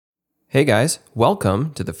Hey guys,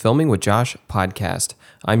 welcome to the Filming with Josh podcast.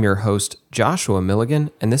 I'm your host, Joshua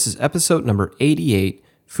Milligan, and this is episode number 88,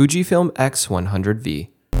 Fujifilm X100V.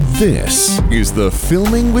 This is the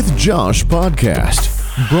Filming with Josh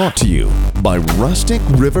podcast, brought to you by Rustic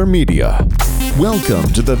River Media.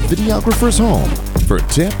 Welcome to the videographer's home for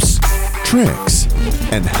tips, tricks,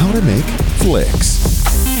 and how to make flicks.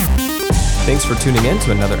 Thanks for tuning in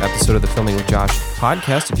to another episode of the Filming with Josh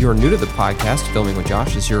podcast. If you are new to the podcast, Filming with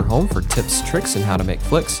Josh is your home for tips, tricks, and how to make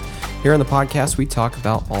flicks. Here on the podcast, we talk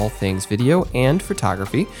about all things video and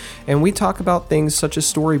photography, and we talk about things such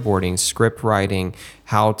as storyboarding, script writing,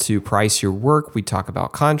 how to price your work. We talk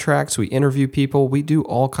about contracts, we interview people, we do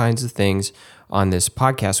all kinds of things on this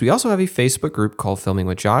podcast. We also have a Facebook group called Filming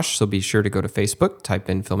with Josh, so be sure to go to Facebook, type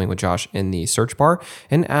in Filming with Josh in the search bar,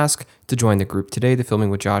 and ask to join the group. Today, the Filming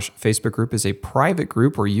with Josh Facebook group is a private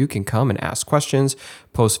group where you can come and ask questions,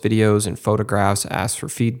 post videos and photographs, ask for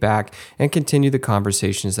feedback, and continue the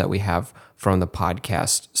conversations that we have from the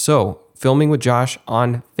podcast. So, Filming with Josh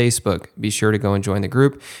on Facebook. Be sure to go and join the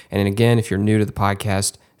group. And again, if you're new to the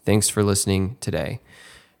podcast, thanks for listening today.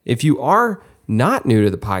 If you are not new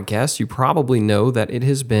to the podcast, you probably know that it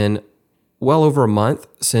has been well over a month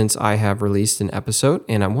since I have released an episode,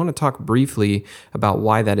 and I want to talk briefly about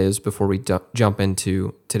why that is before we jump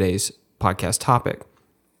into today's podcast topic.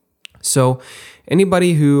 So,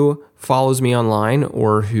 anybody who follows me online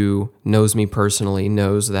or who knows me personally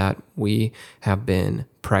knows that we have been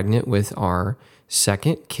pregnant with our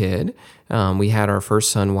second kid. We had our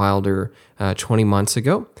first son, Wilder, 20 months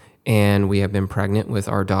ago. And we have been pregnant with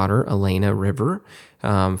our daughter, Elena River,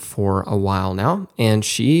 for a while now. And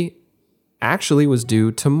she actually was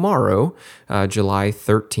due tomorrow, July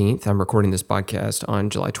 13th. I'm recording this podcast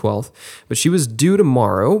on July 12th. But she was due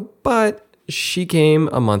tomorrow, but she came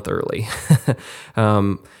a month early.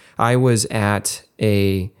 I was at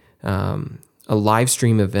a live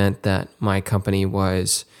stream event that my company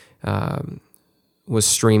was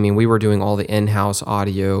streaming. We were doing all the in-house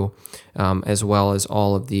audio, as well as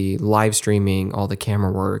all of the live streaming, all the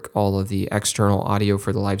camera work, all of the external audio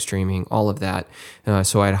for the live streaming, all of that.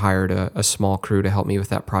 So I had hired a small crew to help me with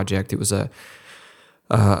that project. It was a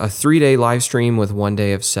 3-day live stream with 1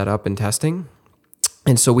 day of setup and testing.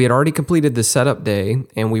 And so we had already completed the setup day,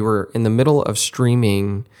 and we were in the middle of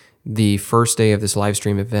streaming the first day of this live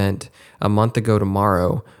stream event a month ago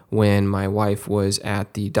tomorrow when my wife was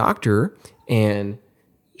at the doctor, and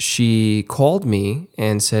she called me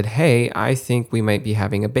and said, "Hey, I think we might be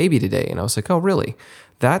having a baby today." And I was like, "Oh, really?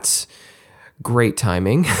 That's great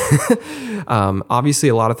timing." Obviously,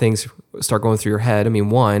 a lot of things start going through your head. I mean,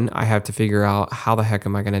 one, I have to figure out how the heck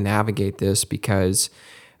am I going to navigate this, because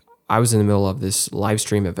I was in the middle of this live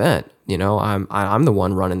stream event. You know, I'm the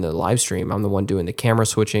one running the live stream. I'm the one doing the camera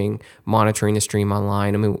switching, monitoring the stream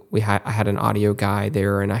online. I mean, I had an audio guy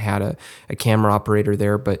there, and I had a camera operator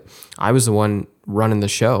there, but I was the one running the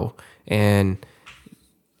show. And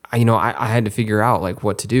I had to figure out like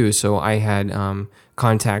what to do. So I had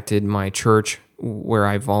contacted my church where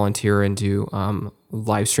I volunteer and do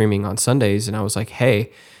live streaming on Sundays, and I was like,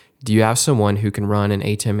 "Hey, do you have someone who can run an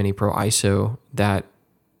A10 Mini Pro ISO that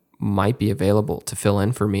might be available to fill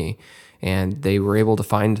in for me?" And they were able to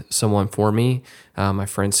find someone for me. My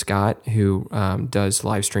friend Scott, who does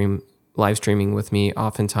live streaming with me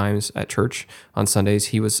oftentimes at church on Sundays,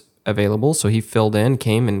 he was available, so he filled in,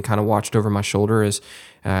 came and kind of watched over my shoulder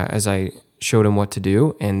as I showed him what to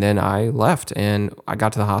do. And then I left, and I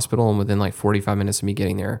got to the hospital, and within like 45 minutes of me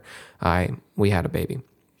getting there, we had a baby.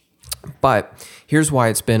 But here's why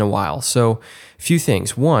it's been a while. So, a few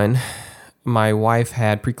things. One, my wife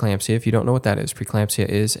had preeclampsia. If you don't know what that is, preeclampsia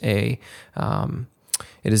is an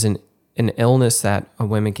illness that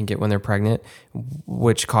women can get when they're pregnant,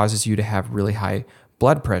 which causes you to have really high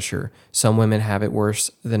blood pressure. Some women have it worse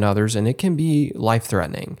than others, and it can be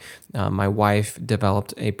life-threatening. My wife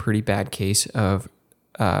developed a pretty bad case of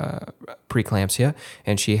preeclampsia,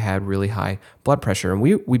 and she had really high blood pressure. And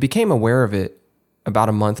we became aware of it about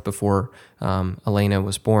a month before Elena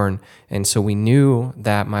was born. And so we knew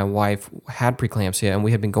that my wife had preeclampsia, and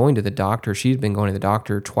we had been going to the doctor. She'd been going to the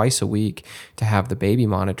doctor twice a week to have the baby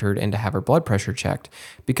monitored and to have her blood pressure checked,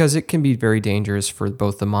 because it can be very dangerous for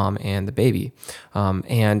both the mom and the baby.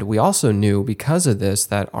 And we also knew because of this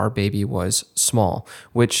that our baby was small,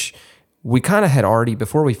 which we kind of had already,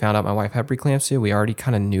 before we found out my wife had preeclampsia, we already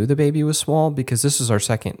kind of knew the baby was small, because this is our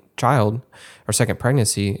second child, our second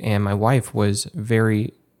pregnancy, and my wife was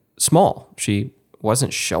very small. She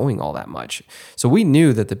wasn't showing all that much. So we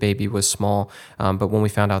knew that the baby was small, but when we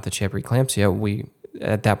found out that she had preeclampsia, we,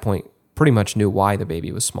 at that point, pretty much knew why the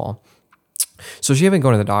baby was small. So she had been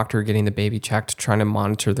going to the doctor, getting the baby checked, trying to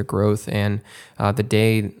monitor the growth. And the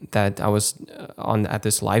day that I was at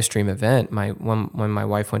this live stream event, when my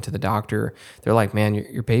wife went to the doctor, they're like, "Man,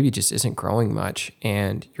 your baby just isn't growing much,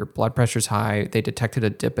 and your blood pressure's high." They detected a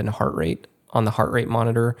dip in heart rate on the heart rate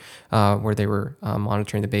monitor, where they were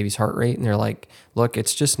monitoring the baby's heart rate, and they're like, "Look,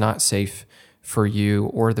 it's just not safe for you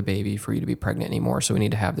or the baby for you to be pregnant anymore. So we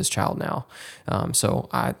need to have this child now."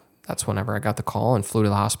 That's whenever I got the call and flew to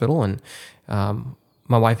the hospital, and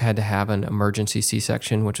my wife had to have an emergency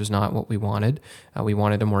C-section, which was not what we wanted. We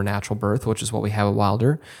wanted a more natural birth, which is what we have at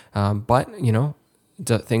Wilder. But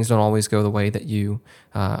things don't always go the way that you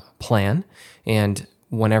plan. And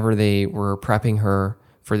whenever they were prepping her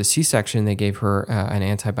for the C-section, they gave her an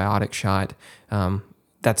antibiotic shot.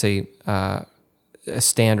 That's a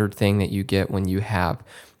standard thing that you get when you have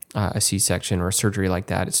a C-section or a surgery like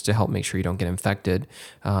that. It's to help make sure you don't get infected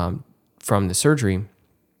from the surgery.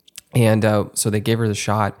 And so they gave her the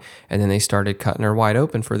shot, and then they started cutting her wide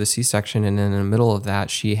open for the C-section. And then in the middle of that,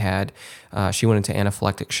 she went into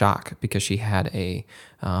anaphylactic shock because she had a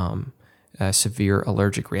severe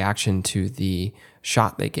allergic reaction to the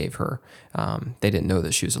shot they gave her. They didn't know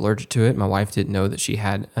that she was allergic to it. My wife didn't know that she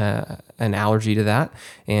had an allergy to that.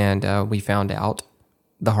 And we found out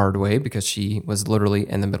the hard way because she was literally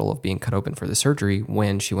in the middle of being cut open for the surgery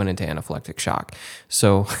when she went into anaphylactic shock.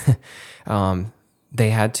 So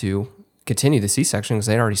they had to continue the C-section because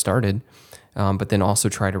they'd already started, but then also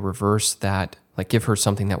try to reverse that, like give her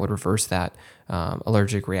something that would reverse that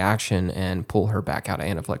allergic reaction and pull her back out of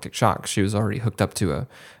anaphylactic shock. She was already hooked up to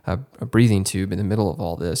a breathing tube in the middle of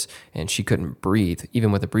all this, and she couldn't breathe,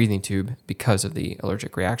 even with a breathing tube, because of the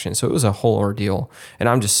allergic reaction. So it was a whole ordeal, and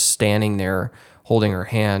I'm just standing there holding her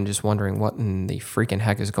hand, just wondering what in the freaking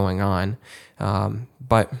heck is going on.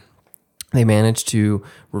 But they managed to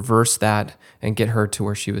reverse that and get her to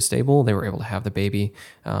where she was stable. They were able to have the baby.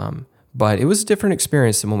 But it was a different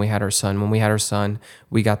experience than when we had our son. When we had our son,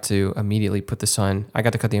 we got to immediately put I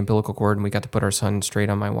got to cut the umbilical cord, and we got to put our son straight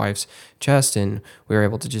on my wife's chest, and we were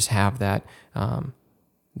able to just have that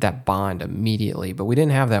bond immediately. But we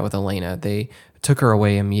didn't have that with Elena. They took her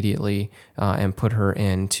away immediately and put her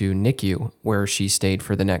into NICU, where she stayed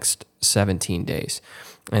for the next 17 days.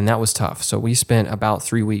 And that was tough. So we spent about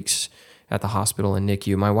 3 weeks at the hospital in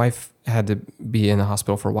NICU. My wife had to be in the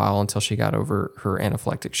hospital for a while until she got over her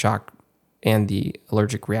anaphylactic shock and the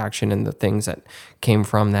allergic reaction and the things that came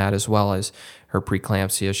from that, as well as her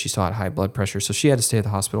preeclampsia. She still had high blood pressure, so she had to stay at the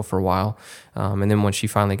hospital for a while. And then when she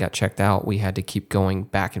finally got checked out, we had to keep going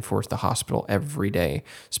back and forth to the hospital every day,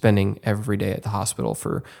 spending every day at the hospital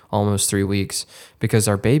for almost 3 weeks, because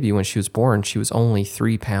our baby, when she was born, she was only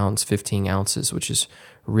 3 pounds, 15 ounces, which is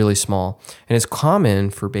really small. And it's common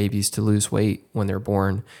for babies to lose weight when they're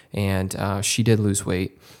born, and she did lose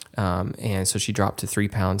weight. And so she dropped to 3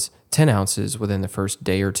 pounds, 10 ounces within the first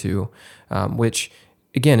day or two, which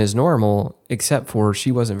again is normal, except for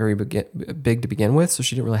she wasn't very big to begin with, so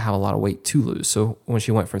she didn't really have a lot of weight to lose. So when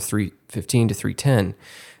she went from 315 to 310,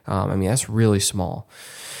 that's really small.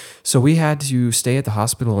 So we had to stay at the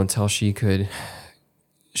hospital until she could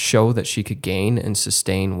show that she could gain and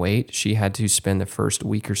sustain weight. She had to spend the first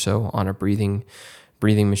week or so on a breathing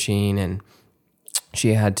machine, and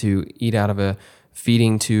she had to eat out of a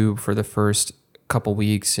feeding tube for the first couple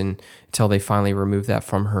weeks until they finally removed that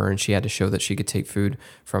from her, and she had to show that she could take food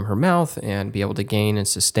from her mouth and be able to gain and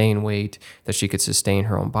sustain weight, that she could sustain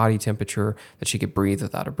her own body temperature, that she could breathe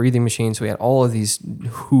without a breathing machine. So we had all of these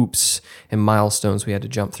hoops and milestones we had to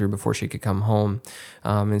jump through before she could come home.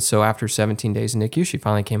 And so after 17 days in NICU, she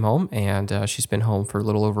finally came home, and she's been home for a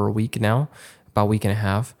little over a week now, about a week and a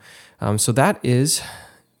half. So that is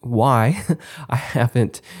why I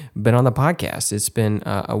haven't been on the podcast. It's been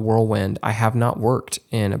a whirlwind. I have not worked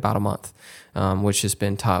in about a month, which has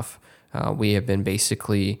been tough. We have been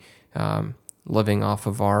basically living off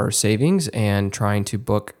of our savings and trying to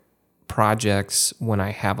book projects when I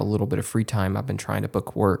have a little bit of free time. I've been trying to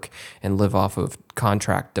book work and live off of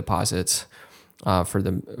contract deposits for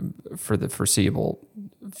the foreseeable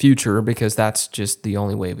future, because that's just the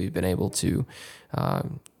only way we've been able to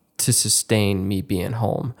sustain me being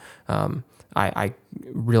home. I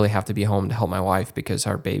really have to be home to help my wife because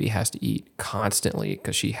our baby has to eat constantly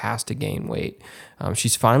because she has to gain weight.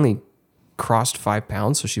 She's finally crossed 5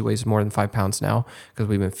 pounds, so she weighs more than 5 pounds now because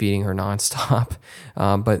we've been feeding her nonstop.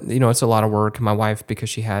 But it's a lot of work. My wife,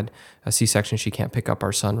 because she had a C-section, she can't pick up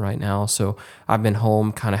our son right now. So I've been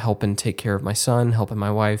home kind of helping take care of my son, helping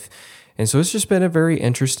my wife. And so it's just been a very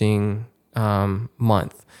interesting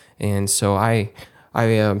month. And so I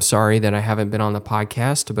am sorry that I haven't been on the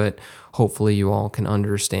podcast, but hopefully you all can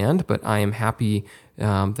understand. But I am happy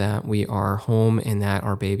that we are home and that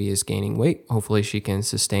our baby is gaining weight. Hopefully she can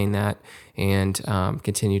sustain that and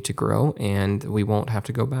continue to grow, and we won't have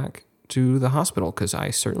to go back to the hospital, because I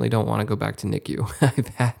certainly don't want to go back to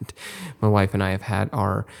NICU. My wife and I have had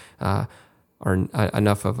our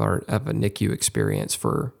enough of a NICU experience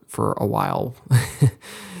for a while.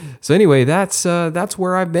 So anyway, that's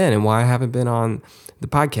where I've been and why I haven't been on the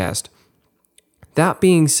podcast. That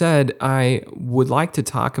being said, I would like to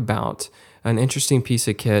talk about an interesting piece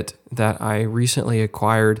of kit that I recently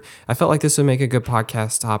acquired. I felt like this would make a good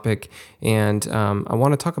podcast topic, and I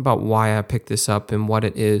want to talk about why I picked this up and what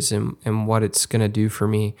it is and what it's going to do for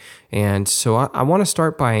me. And so I want to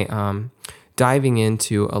start by diving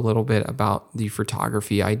into a little bit about the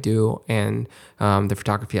photography I do and the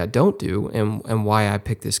photography I don't do, and why I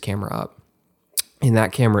picked this camera up. And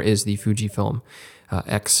that camera is the Fujifilm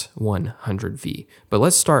X100V. But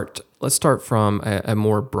let's start from a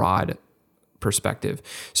more broad perspective.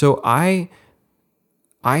 So I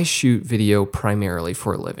shoot video primarily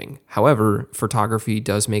for a living. However, photography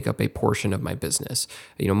does make up a portion of my business.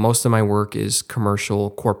 Most of my work is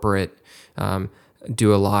commercial, corporate.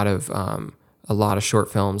 Do a lot of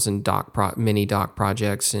short films and mini doc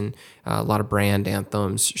projects, and a lot of brand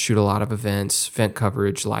anthems. Shoot a lot of events, event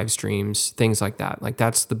coverage, live streams, things like that. Like,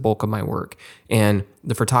 that's the bulk of my work. And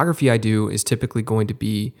the photography I do is typically going to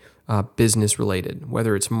be business related,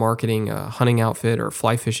 whether it's marketing a hunting outfit or a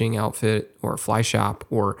fly fishing outfit or a fly shop,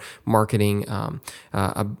 or marketing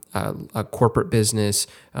a corporate business.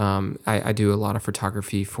 I do a lot of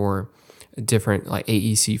photography for different like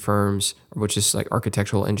AEC firms, which is like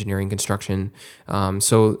architectural engineering construction.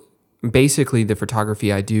 So basically the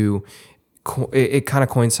photography I do, it kind of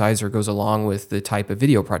coincides or goes along with the type of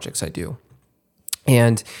video projects I do.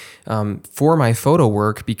 And for my photo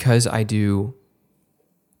work, because I do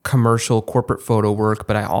commercial corporate photo work,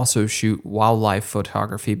 but I also shoot wildlife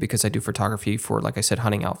photography because I do photography for, like I said,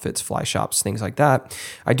 hunting outfits, fly shops, things like that.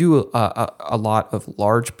 I do a lot of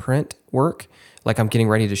large print work. Like, I'm getting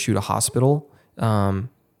ready to shoot a hospital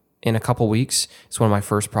in a couple weeks. It's one of my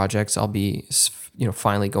first projects I'll be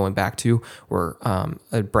finally going back to, where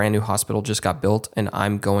a brand new hospital just got built, and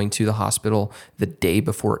I'm going to the hospital the day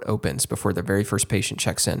before it opens, before the very first patient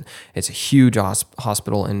checks in. It's a huge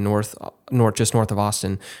hospital in just north of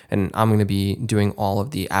Austin, and I'm going to be doing all of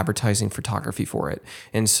the advertising photography for it.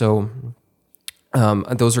 And so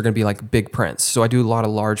those are going to be like big prints. So I do a lot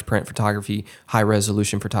of large print photography, high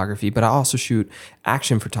resolution photography, but I also shoot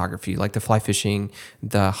action photography, like the fly fishing,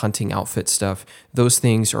 the hunting outfit stuff. Those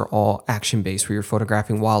things are all action based, where you're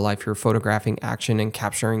photographing wildlife, you're photographing action and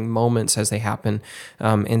capturing moments as they happen.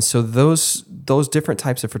 And so those different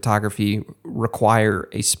types of photography require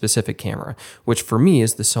a specific camera, which for me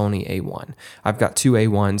is the Sony A1. I've got two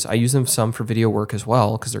A1s. I use them some for video work as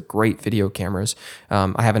well, because they're great video cameras.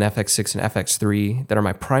 I have an FX6 and FX3 that are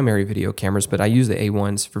my primary video cameras, but I use the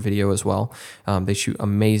A1s for video as well. They shoot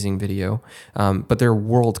amazing video, but they're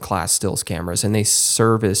world-class stills cameras, and they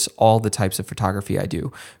service all the types of photography I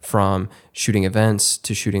do, from shooting events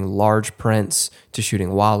to shooting large prints to shooting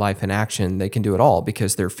wildlife and action. They can do it all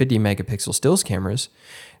because they're 50 megapixel stills cameras.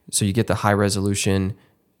 So you get the high resolution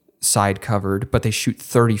side covered, but they shoot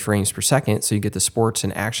 30 frames per second, so you get the sports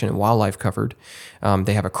and action and wildlife covered.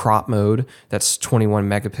 They have a crop mode that's 21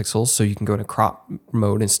 megapixels, so you can go to crop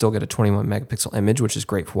mode and still get a 21 megapixel image, which is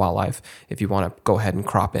great for wildlife if you want to go ahead and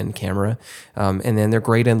crop in camera. And then they're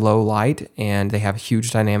great in low light, and they have a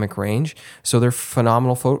huge dynamic range, so they're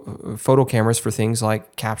phenomenal photo cameras for things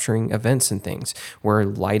like capturing events and things where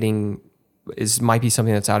lighting might be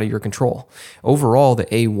something that's out of your control. Overall, the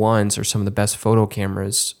A1s are some of the best photo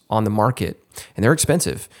cameras on the market, and they're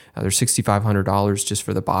expensive. They're $6,500 just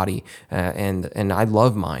for the body, and I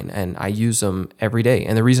love mine, and I use them every day.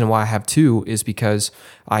 And the reason why I have two is because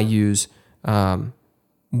I use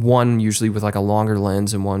one usually with like a longer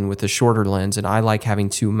lens and one with a shorter lens, and I like having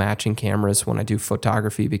two matching cameras when I do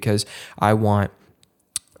photography, because I want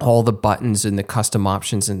all the buttons and the custom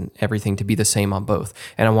options and everything to be the same on both.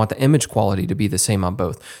 And I want the image quality to be the same on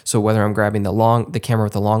both. So whether I'm grabbing the camera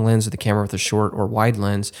with the long lens or the camera with the short or wide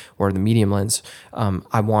lens or the medium lens,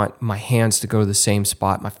 I want my hands to go to the same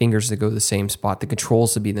spot, my fingers to go to the same spot, the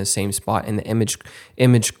controls to be in the same spot, and the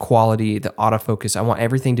image quality, the autofocus, I want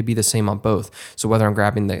everything to be the same on both. So whether I'm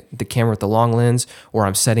grabbing the camera with the long lens or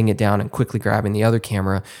I'm setting it down and quickly grabbing the other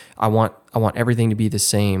camera, I want everything to be the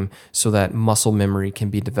same so that muscle memory can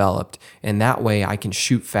be developed. And that way I can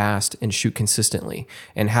shoot fast and shoot consistently.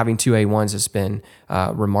 And having two A1s has been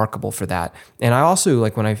remarkable for that. And I also,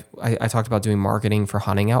 like when I talked about doing marketing for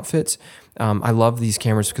hunting outfits, I love these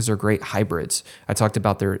cameras because they're great hybrids. I talked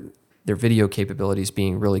about their video capabilities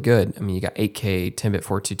being really good. I mean, you got 8K 10-bit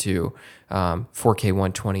 422, 4K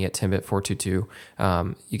 120 at 10-bit 422.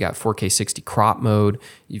 You got 4K 60 crop mode.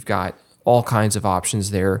 You've got all kinds of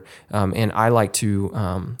options there, and I like to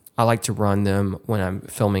run them when I'm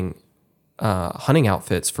filming hunting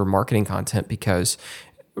outfits for marketing content, because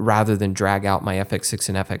rather than drag out my FX6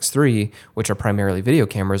 and FX3, which are primarily video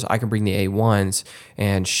cameras, I can bring the A1s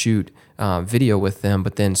and shoot video with them,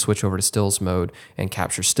 but then switch over to stills mode and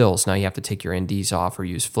capture stills. Now you have to take your NDs off or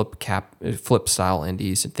use flip style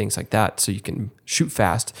NDs and things like that so you can shoot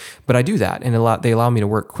fast. But I do that, and they allow me to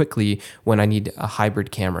work quickly when I need a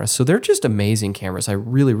hybrid camera. So they're just amazing cameras. I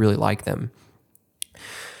really, really like them.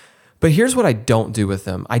 But here's what I don't do with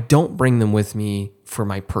them. I don't bring them with me for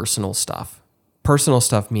my personal stuff. Personal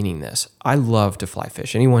stuff meaning this. I love to fly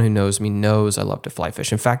fish. Anyone who knows me knows I love to fly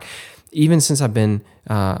fish. In fact, even since I've been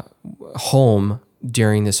home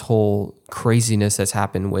during this whole craziness that's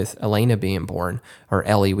happened with Elena being born, or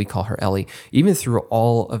Ellie, we call her Ellie, even through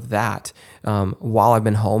all of that, while I've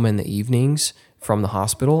been home in the evenings from the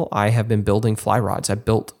hospital, I have been building fly rods. I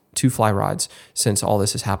built 2 fly rods since all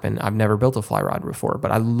this has happened. I've never built a fly rod before,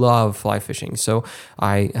 but I love fly fishing. So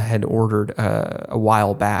I had ordered a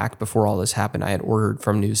while back, before all this happened, I had ordered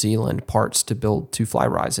from New Zealand parts to build 2 fly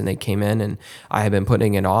rods, and they came in, and I have been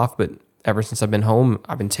putting it off, but ever since I've been home,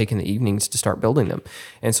 I've been taking the evenings to start building them.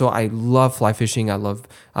 And so I love fly fishing. I love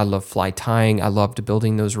fly tying. I loved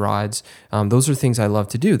building those rods. Those are things I love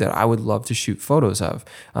to do that I would love to shoot photos of.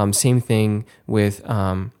 Same thing with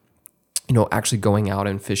actually going out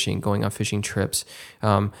and fishing, going on fishing trips.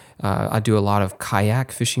 I do a lot of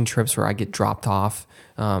kayak fishing trips where I get dropped off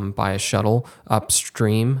by a shuttle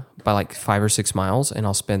upstream by like 5 or 6 miles, and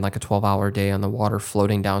I'll spend like a 12-hour day on the water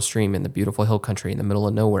floating downstream in the beautiful hill country in the middle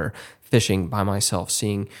of nowhere, fishing by myself,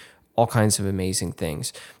 seeing all kinds of amazing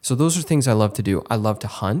things. So those are things I love to do. I love to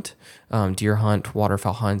hunt, deer hunt,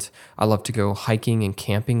 waterfowl hunt. I love to go hiking and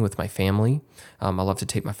camping with my family. I love to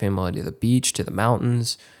take my family to the beach, to the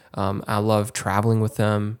mountains. I love traveling with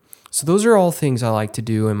them. So those are all things I like to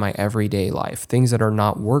do in my everyday life, things that are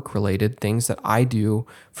not work related, things that I do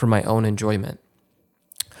for my own enjoyment.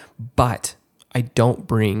 But I don't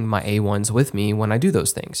bring my A1s with me when I do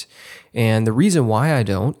those things. And the reason why I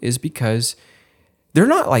don't is because they're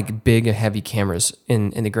not like big and heavy cameras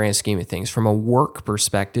in the grand scheme of things. From a work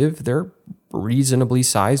perspective, they're reasonably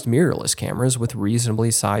sized mirrorless cameras with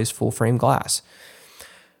reasonably sized full frame glass.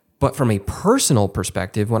 But from a personal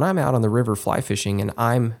perspective, when I'm out on the river fly fishing and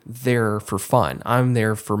I'm there for fun, I'm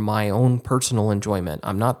there for my own personal enjoyment.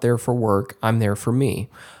 I'm not there for work. I'm there for me.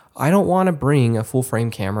 I don't want to bring a full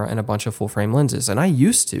frame camera and a bunch of full frame lenses. And I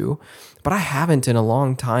used to, but I haven't in a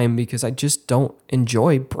long time because I just don't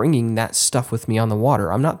enjoy bringing that stuff with me on the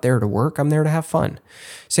water. I'm not there to work. I'm there to have fun.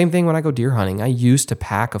 Same thing when I go deer hunting. I used to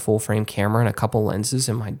pack a full frame camera and a couple lenses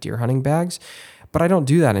in my deer hunting bags, but I don't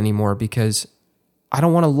do that anymore because I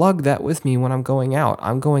don't want to lug that with me when I'm going out.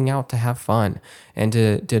 I'm going out to have fun and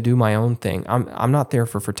to do my own thing. I'm not there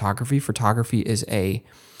for photography. Photography is a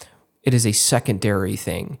secondary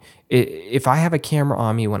thing. If I have a camera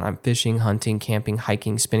on me when I'm fishing, hunting, camping,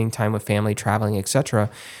 hiking, spending time with family, traveling, etc.,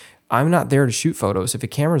 I'm not there to shoot photos. If a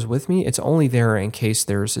camera's with me, it's only there in case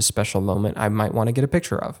there's a special moment I might want to get a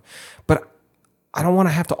picture of. But I don't want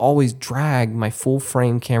to have to always drag my full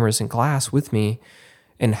frame cameras and glass with me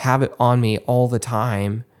and have it on me all the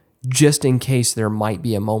time just in case there might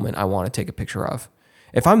be a moment I want to take a picture of.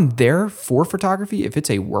 If I'm there for photography, if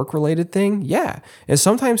it's a work-related thing, yeah. And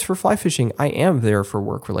sometimes for fly fishing, I am there for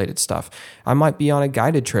work-related stuff. I might be on a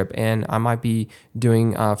guided trip and I might be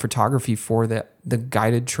doing photography for the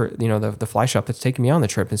guided trip, the fly shop that's taking me on the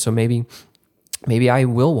trip. And so maybe I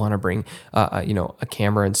will want to bring a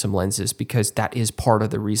camera and some lenses because that is part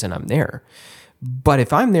of the reason I'm there. But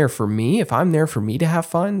if I'm there for me, to have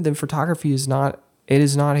fun, then photography is not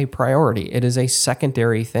a priority. It is a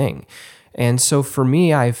secondary thing. And so for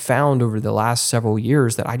me, I've found over the last several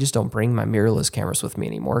years that I just don't bring my mirrorless cameras with me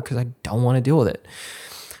anymore because I don't want to deal with it.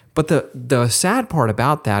 But the sad part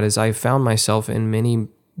about that is I found myself in many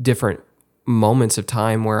different moments of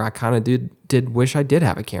time where I kind of did wish I did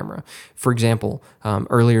have a camera. For example,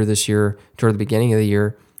 earlier this year, toward the beginning of the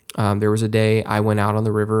year, there was a day I went out on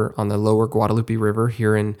the river, on the lower Guadalupe River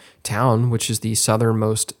here in town, which is the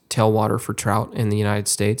southernmost tailwater for trout in the United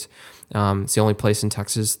States. It's the only place in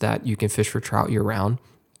Texas that you can fish for trout year round.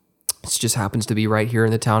 It just happens to be right here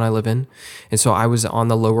in the town I live in. And so I was on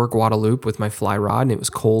the lower Guadalupe with my fly rod, and it was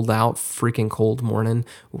cold out, freaking cold morning,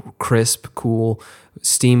 crisp, cool.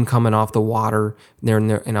 steam coming off the water there,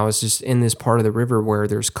 and I was just in this part of the river where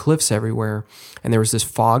there's cliffs everywhere, and there was this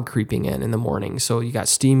fog creeping in the morning. So you got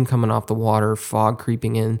steam coming off the water, fog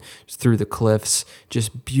creeping in through the cliffs,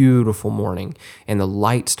 just beautiful morning. And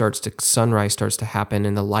the sunrise starts to happen,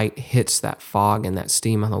 and the light hits that fog and that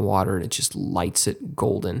steam on the water, and it just lights it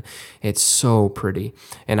golden. It's so pretty.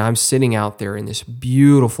 And I'm sitting out there in this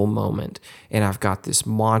beautiful moment, and I've got this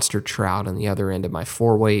monster trout on the other end of my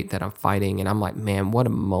 4-weight that I'm fighting, and I'm like, man, what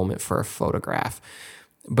a moment for a photograph.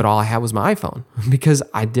 But all I had was my iPhone because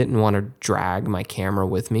I didn't want to drag my camera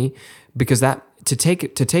with me, because to take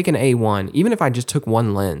an A1, even if I just took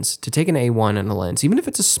one lens, to take an A1 and a lens, even if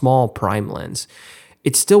it's a small prime lens,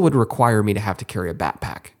 it still would require me to have to carry a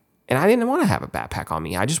backpack. And I didn't want to have a backpack on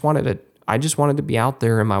me. I just wanted to be out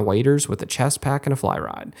there in my waders with a chest pack and a fly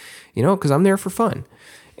rod, because I'm there for fun.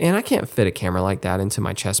 And I can't fit a camera like that into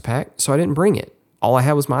my chest pack, so I didn't bring it. All I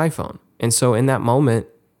had was my iPhone. And so in that moment,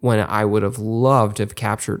 when I would have loved to have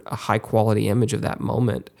captured a high quality image of that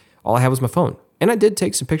moment, all I had was my phone. And I did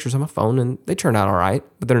take some pictures on my phone, and they turned out all right,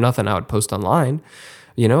 but they're nothing I would post online.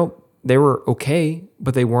 They were okay,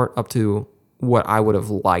 but they weren't up to what I would have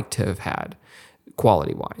liked to have had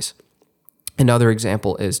quality wise. Another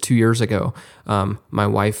example is 2 years ago, my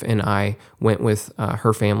wife and I went with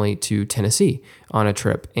her family to Tennessee on a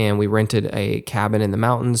trip, and we rented a cabin in the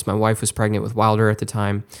mountains. My wife was pregnant with Wilder at the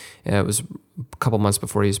time. It was a couple months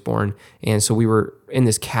before he was born. And so we were in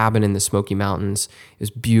this cabin in the Smoky Mountains. It was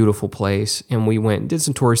a beautiful place. And we went and did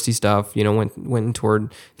some touristy stuff, went and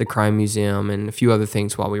toured the crime museum and a few other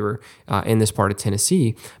things while we were in this part of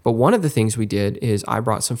Tennessee. But one of the things we did is I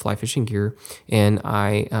brought some fly fishing gear, and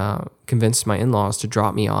I convinced my in-laws to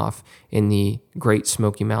drop me off in the Great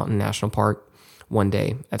Smoky Mountain National Park one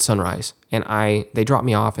day at sunrise. And they dropped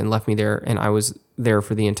me off and left me there, and I was there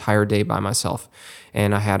for the entire day by myself.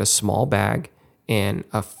 And I had a small bag and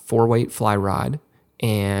a 4-weight fly rod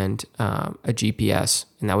and a GPS,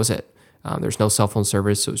 and that was it. There's no cell phone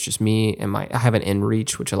service, so it's just me and I have an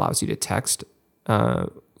inReach, which allows you to text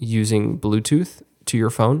using Bluetooth to your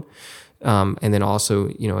phone. And then also,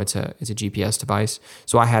 it's a GPS device.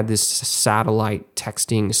 So I had this satellite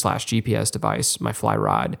texting / GPS device, my fly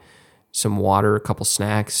rod, some water, a couple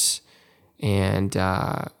snacks, and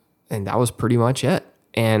that was pretty much it.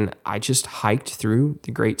 And I just hiked through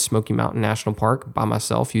the Great Smoky Mountain National Park by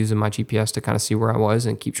myself using my GPS to kind of see where I was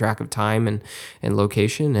and keep track of time and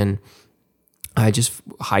location. And I just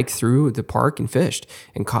hiked through the park and fished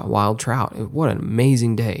and caught wild trout. What an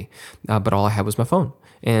amazing day. But all I had was my phone.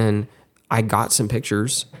 And I got some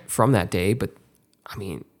pictures from that day, but I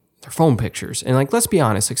mean, they're phone pictures. And let's be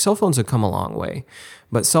honest, cell phones have come a long way,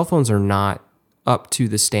 but cell phones are not up to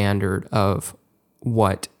the standard of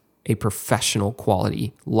what a professional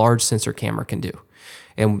quality large sensor camera can do.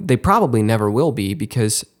 And they probably never will be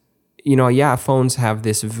because, phones have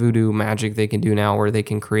this voodoo magic they can do now where they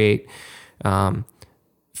can create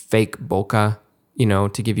fake bokeh,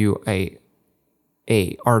 to give you a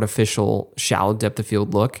artificial shallow depth of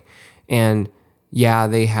field look. And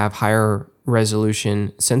they have higher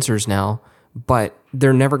resolution sensors now, but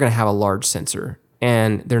they're never going to have a large sensor,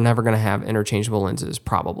 and they're never going to have interchangeable lenses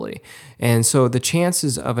probably. And so the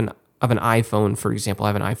chances of an iPhone, for example, I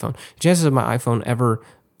have an iPhone. The chances of my iPhone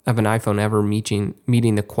ever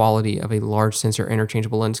meeting the quality of a large sensor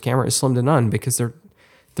interchangeable lens camera is slim to none because they're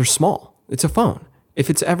small. It's a phone. If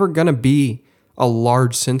it's ever going to be a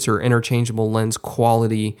large sensor interchangeable lens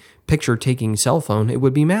quality picture taking cell phone, it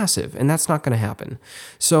would be massive, and that's not going to happen.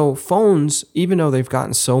 So phones, even though they've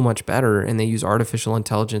gotten so much better and they use artificial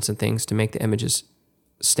intelligence and things to make the images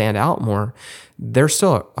stand out more, they're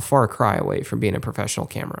still a far cry away from being a professional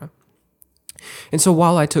camera. And so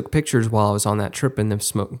while I took pictures while I was on that trip in the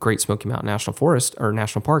Great Smoky Mountain National Forest or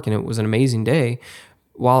National Park, and it was an amazing day,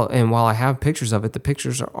 while I have pictures of it, the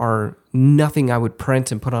pictures are nothing I would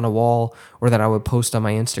print and put on a wall or that I would post on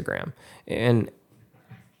my Instagram. And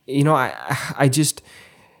I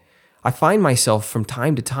find myself from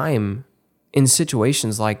time to time in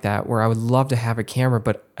situations like that where I would love to have a camera,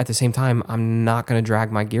 but at the same time, I'm not going to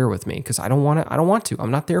drag my gear with me because I don't want to.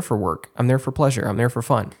 I'm not there for work. I'm there for pleasure. I'm there for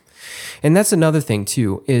fun. And that's another thing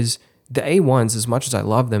too, is the A1s, as much as I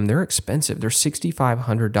love them, they're expensive. They're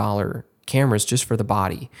 $6,500 cameras just for the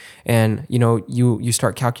body. And you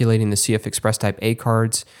start calculating the CF Express Type A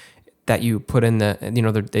cards that you put in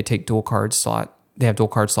they take dual card slot. They have dual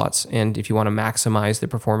card slots. And if you want to maximize the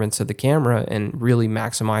performance of the camera and really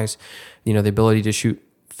maximize, the ability to shoot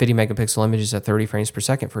 50 megapixel images at 30 frames per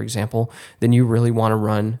second, for example, then you really want to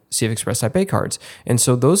run CF Express Type A cards. And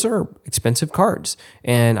so those are expensive cards.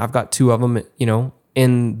 And I've got two of them,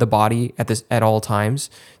 in the body at all times.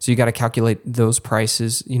 So you got to calculate those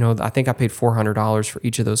prices. I think I paid $400 for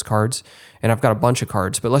each of those cards, and I've got a bunch of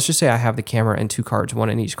cards, but let's just say I have the camera and 2 cards, one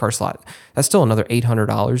in each card slot. That's still another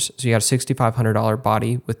 $800. So you got a $6,500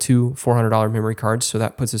 body with 2 $400 memory cards. So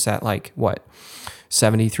that puts us at like what,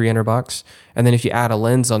 $7,300. And then if you add a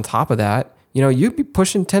lens on top of that, you'd be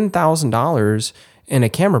pushing $10,000 in a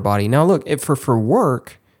camera body. Now look, if for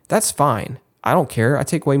work, that's fine. I don't care. I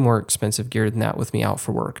take way more expensive gear than that with me out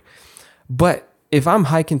for work. But if I'm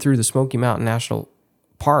hiking through the Smoky Mountain National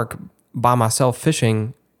Park by myself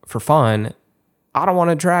fishing for fun, I don't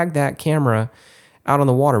want to drag that camera out on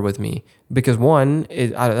the water with me because 1,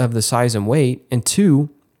 of the size and weight, and 2,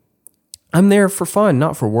 I'm there for fun,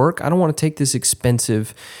 not for work. I don't want to take this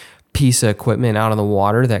expensive piece of equipment out on the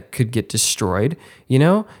water that could get destroyed,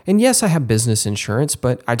 And yes, I have business insurance,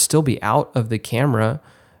 but I'd still be out of the camera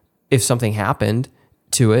if something happened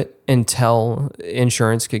to it until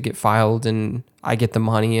insurance could get filed and I get the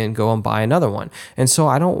money and go and buy another one. And so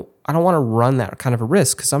I don't want to run that kind of a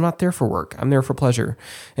risk because I'm not there for work. I'm there for pleasure.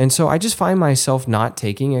 And so I just find myself not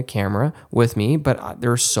taking a camera with me, but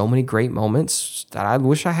there are so many great moments that I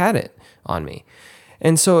wish I had it on me.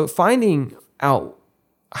 And so finding out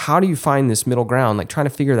how do you find this middle ground, like trying to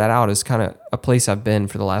figure that out is kind of a place I've been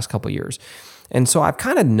for the last couple of years. And so I've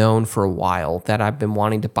kind of known for a while that I've been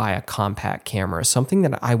wanting to buy a compact camera, something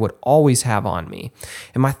that I would always have on me.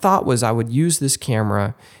 And my thought was I would use this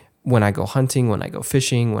camera when I go hunting, when I go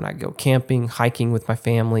fishing, when I go camping, hiking with my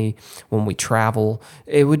family, when we travel.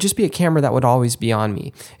 It would just be a camera that would always be on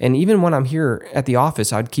me. And even when I'm here at the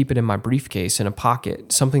office, I'd keep it in my briefcase in a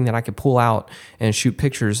pocket, something that I could pull out and shoot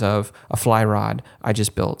pictures of a fly rod I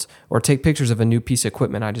just built, or take pictures of a new piece of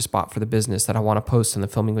equipment I just bought for the business that I want to post on the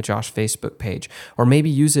Filming with Josh Facebook page, or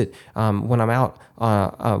maybe use it when I'm out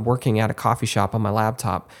working at a coffee shop on my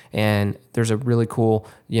laptop and there's a really cool,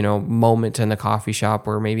 moment in the coffee shop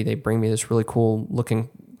where maybe they bring me this really cool looking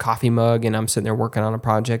coffee mug and I'm sitting there working on a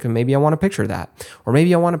project and maybe I want a picture of that. Or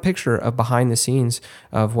maybe I want a picture of behind the scenes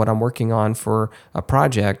of what I'm working on for a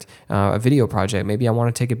project, a video project. Maybe I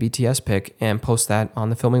want to take a BTS pic and post that on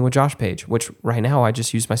the Filming with Josh page, which right now I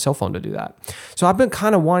just use my cell phone to do that. So I've been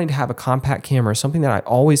kind of wanting to have a compact camera, something that I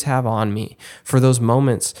always have on me for those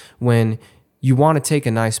moments when you want to take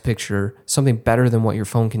a nice picture, something better than what your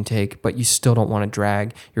phone can take, but you still don't want to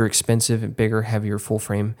drag your expensive and bigger, heavier full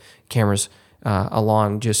frame cameras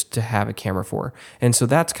along just to have a camera for. And so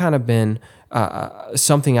that's kind of been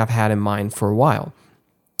something I've had in mind for a while.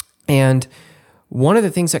 And one of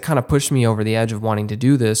the things that kind of pushed me over the edge of wanting to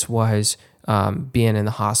do this was being in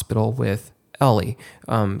the hospital with Ellie,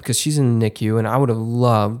 because she's in the NICU, and I would have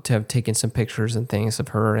loved to have taken some pictures and things of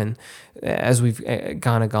her. And as we've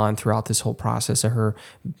kind of gone throughout this whole process of her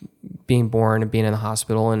being born and being in the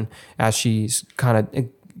hospital, and as she's kind of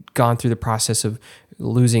gone through the process of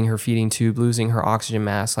losing her feeding tube, losing her oxygen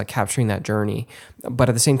mask, like capturing that journey. But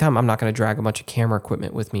at the same time, I'm not going to drag a bunch of camera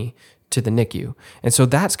equipment with me to the NICU. And so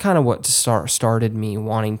that's kind of what started me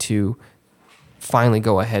wanting to finally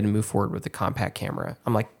go ahead and move forward with the compact camera.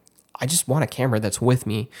 I'm like, I just want a camera that's with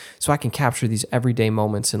me so I can capture these everyday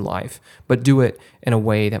moments in life, but do it in a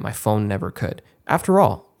way that my phone never could. After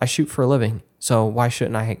all, I shoot for a living, so why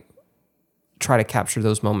shouldn't I try to capture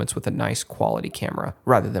those moments with a nice quality camera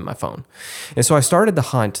rather than my phone? And so I started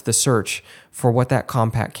the search for what that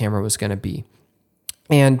compact camera was going to be.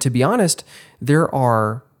 And to be honest, there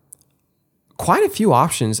are quite a few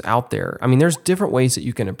options out there. I mean, there's different ways that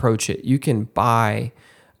you can approach it. You can buy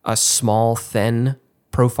a small, thin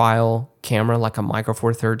profile camera, like a Micro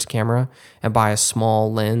Four Thirds camera, and buy a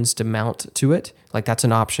small lens to mount to it. Like, that's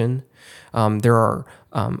an option. There are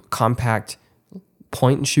compact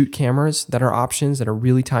point and shoot cameras that are options that are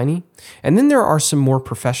really tiny. And then there are some more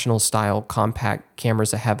professional style compact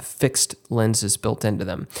cameras that have fixed lenses built into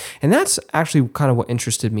them. And that's actually kind of what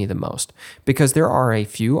interested me the most, because there are a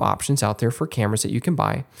few options out there for cameras that you can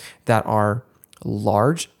buy that are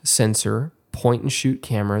large sensor point and shoot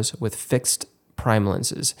cameras with fixed prime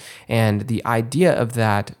lenses. And the idea of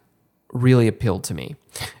that really appealed to me.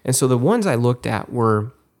 And so the ones I looked at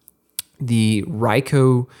were the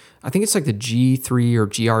Ryko, I think it's like the G3 or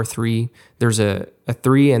GR3. There's a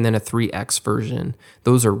 3 and then a 3X version.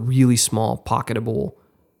 Those are really small, pocketable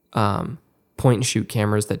point and shoot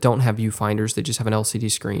cameras that don't have viewfinders. They just have an LCD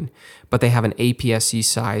screen, but they have an APS-C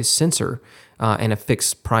size sensor and a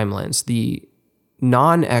fixed prime lens. The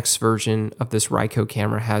non-X version of this Ryko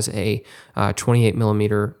camera has a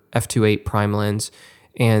 28mm f2.8 prime lens,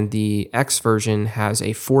 and the X version has a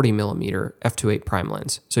 40mm f2.8 prime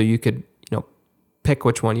lens. So you could, pick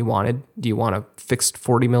which one you wanted. Do you want a fixed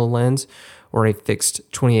 40 mil lens or a fixed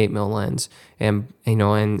 28 mil lens? And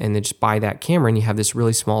and then just buy that camera, and you have this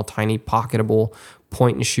really small, tiny, pocketable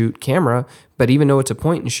point and shoot camera. But even though it's a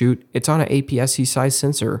point and shoot, it's on an APS-C size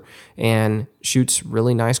sensor and shoots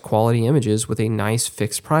really nice quality images with a nice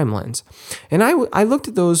fixed prime lens. And I looked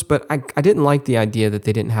at those, but I didn't like the idea that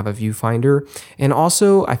they didn't have a viewfinder. And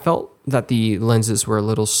also I felt that the lenses were a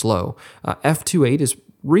little slow. F2.8 is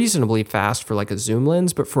reasonably fast for like a zoom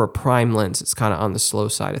lens, but for a prime lens, it's kind of on the slow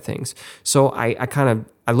side of things. So I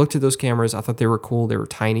looked at those cameras. I thought they were cool. They were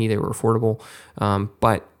tiny. They were affordable.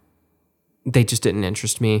 But they just didn't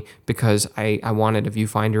interest me because I wanted a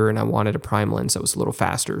viewfinder and I wanted a prime lens that was a little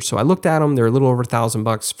faster. So I looked at them. They're a little over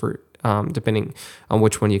 $1,000 for, depending on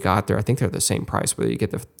which one you got there. I think they're the same price, whether you get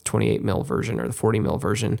the 28 mil version or the 40 mil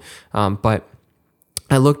version. But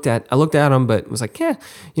I looked at them, but was like, they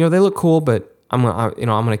look cool, but I'm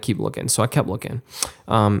gonna keep looking. So I kept looking.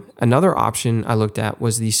 Another option I looked at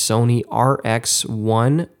was the Sony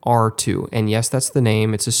RX1R2, and yes, that's the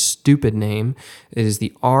name. It's a stupid name. It is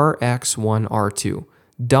the RX1R2,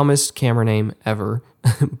 dumbest camera name ever.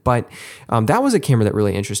 But that was a camera that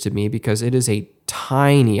really interested me because it is a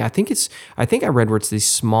tiny. I think I read where it's the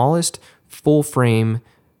smallest full frame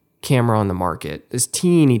camera on the market. This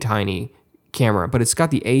teeny tiny camera, but it's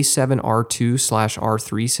got the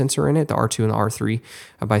A7R2/R3 sensor in it. The R2 and the R3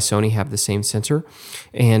 by Sony have the same sensor,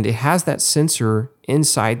 and it has that sensor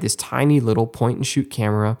inside this tiny little point and shoot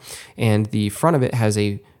camera, and the front of it has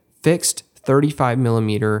a fixed 35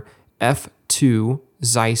 millimeter f2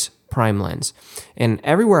 Zeiss prime lens. And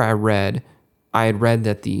everywhere I had read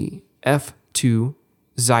that the f2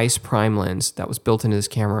 Zeiss prime lens that was built into this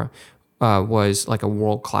camera was like a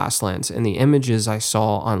world-class lens. And the images I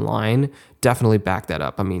saw online definitely back that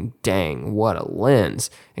up. I mean, dang, what a lens.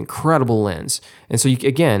 Incredible lens. And so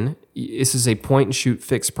this is a point and shoot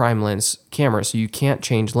fixed prime lens camera, so you can't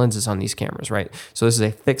change lenses on these cameras, right? So this is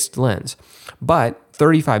a fixed lens. But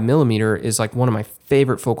 35 millimeter is like one of my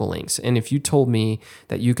favorite focal lengths. And if you told me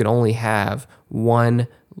that you could only have one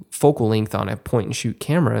focal length on a point and shoot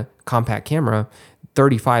camera, compact camera,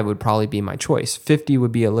 35 would probably be my choice. 50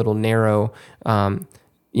 would be a little narrow,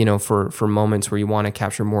 for moments where you want to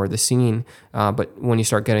capture more of the scene. But when you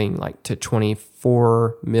start getting like to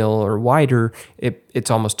 24 mil or wider, it's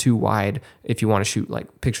almost too wide if you want to shoot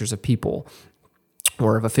like pictures of people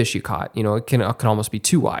or of a fish you caught. It can almost be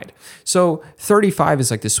too wide. So 35 is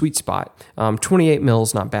like the sweet spot. 28 mil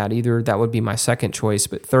is not bad either. That would be my second choice,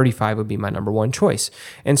 but 35 would be my number one choice.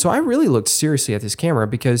 And so I really looked seriously at this camera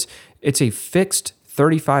because it's a fixed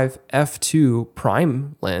 35 f2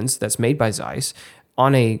 prime lens that's made by Zeiss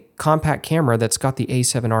on a compact camera that's got the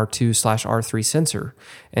A7R2/R3 sensor.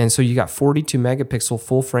 And so you got 42 megapixel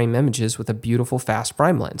full frame images with a beautiful fast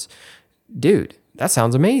prime lens. Dude, that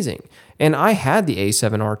sounds amazing. And I had the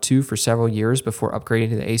A7R2 for several years before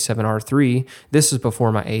upgrading to the A7R3. This is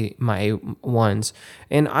before my A1s.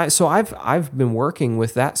 And I've been working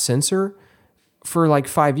with that sensor for like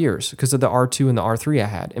 5 years because of the R2 and the R3 I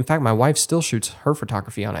had. In fact, my wife still shoots her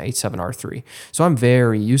photography on an A7R3. So I'm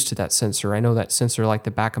very used to that sensor. I know that sensor like the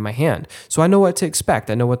back of my hand. So I know what to expect.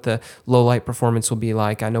 I know what the low light performance will be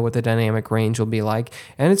like. I know what the dynamic range will be like.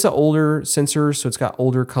 And it's an older sensor, so it's got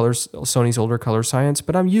older colors, Sony's older color science,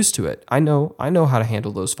 but I'm used to it. I know how to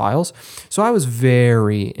handle those files. So I was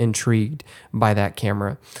very intrigued by that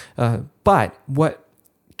camera. But what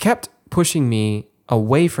kept pushing me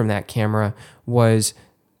away from that camera was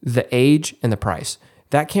the age and the price.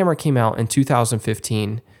 That camera came out in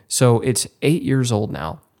 2015, so it's 8 years old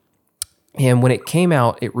now. And when it came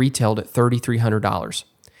out, it retailed at $3,300.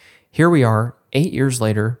 Here we are 8 years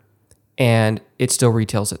later, and it still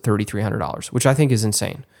retails at $3,300, which I think is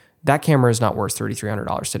insane. That camera is not worth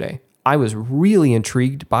 $3,300 today. I was really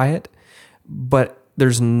intrigued by it, but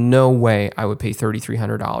there's no way I would pay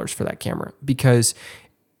 $3,300 for that camera because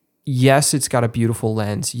yes, it's got a beautiful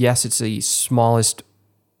lens. Yes, it's the smallest,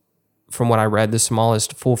 from what I read, the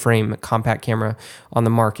smallest full frame compact camera on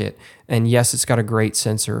the market. And yes, it's got a great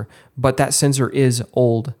sensor, but that sensor is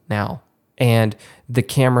old now. And the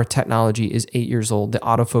camera technology is 8 years old. The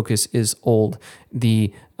autofocus is old.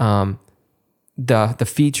 The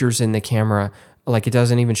features in the camera, like it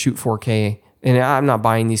doesn't even shoot 4K. And I'm not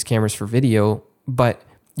buying these cameras for video, but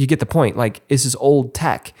you get the point. Like, this is old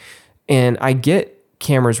tech. And I get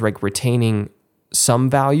cameras like retaining some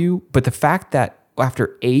value, but the fact that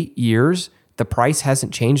after 8 years the price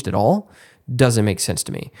hasn't changed at all doesn't make sense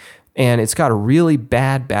to me. And it's got a really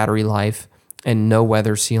bad battery life and no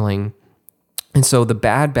weather sealing. And so the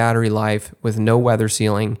bad battery life with no weather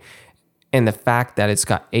sealing and the fact that it's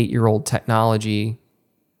got 8-year-old technology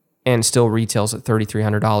and still retails at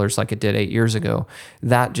 $3,300 like it did 8 years ago.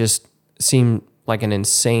 That just seemed like an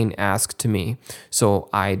insane ask to me. So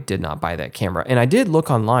I did not buy that camera. And I did look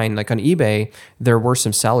online, like on eBay, there were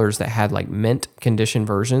some sellers that had like mint condition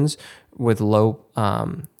versions with low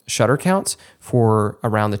shutter counts for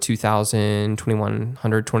around the $2,000, $2,100,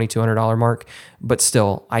 $2,200 mark. But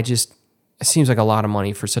still, it seems like a lot of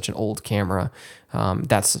money for such an old camera.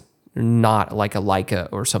 That's not like a Leica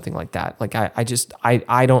or something like that. Like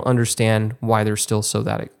I don't understand why they're still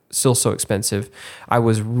so expensive. I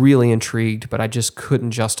was really intrigued, but I just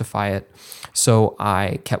couldn't justify it. So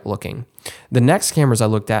I kept looking. The next cameras I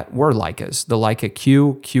looked at were Leicas, the Leica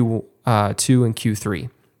Q, Q2, and Q3.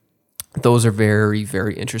 Those are very,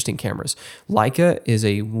 very interesting cameras. Leica is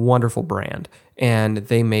a wonderful brand, and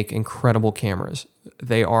they make incredible cameras.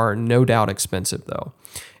 They are no doubt expensive though.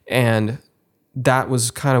 And that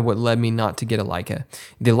was kind of what led me not to get a Leica.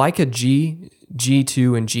 The Leica G,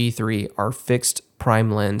 G2, and G3 are fixed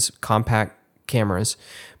prime lens compact cameras,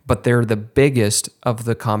 but they're the biggest of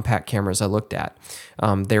the compact cameras I looked at.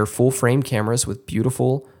 They're full frame cameras with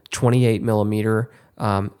beautiful 28 millimeter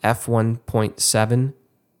f1.7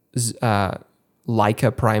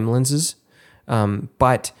 Leica prime lenses,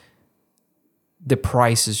 but the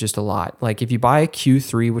price is just a lot. Like if you buy a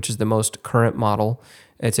Q3, which is the most current model,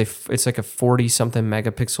 it's like a 40 something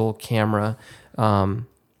megapixel camera. I'm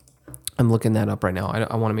looking that up right now.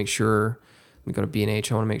 I want to make sure. Let me go to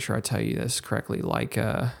B&H. I want to make sure I tell you this correctly.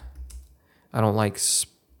 I don't like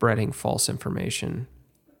spreading false information.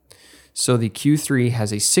 So the Q3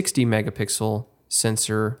 has a 60 megapixel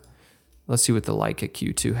sensor. Let's see what the Leica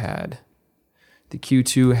Q2 had. The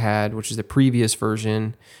Q2 had, which is the previous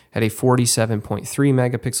version, had a 47.3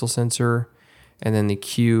 megapixel sensor. And then the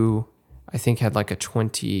Q, I think, had like a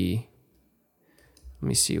 20. Let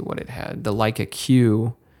me see what it had. The Leica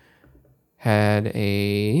Q had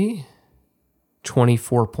a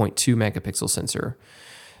 24.2 megapixel sensor.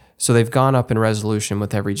 So they've gone up in resolution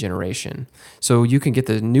with every generation. So you can get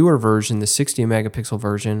the newer version, the 60 megapixel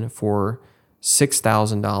version, for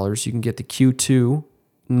 $6,000. You can get the Q2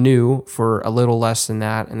 new for a little less than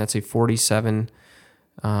that, and that's a 47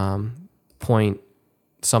 point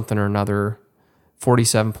something or another,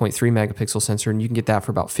 47.3 megapixel sensor, and you can get that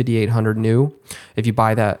for about $5,800 new. If you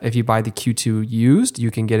buy the Q2 used, you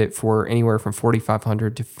can get it for anywhere from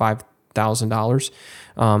 $4,500 to $5,000,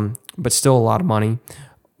 but still a lot of money.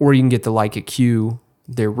 Or you can get the Leica Q,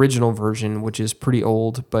 the original version, which is pretty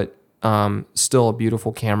old, but still a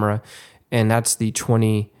beautiful camera, and that's the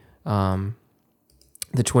 20.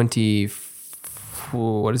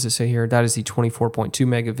 What does it say here? That is the 24.2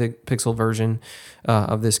 megapixel version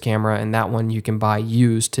of this camera, and that one you can buy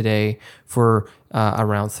used today for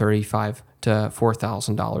around $35,000 to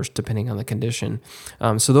 $4,000, depending on the condition.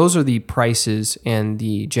 So those are the prices and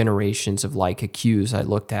the generations of Leica Qs I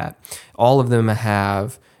looked at. All of them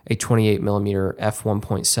have a 28 millimeter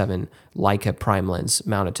f1.7 Leica prime lens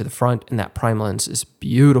mounted to the front, and that prime lens is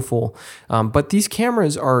beautiful. But these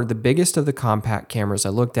cameras are the biggest of the compact cameras I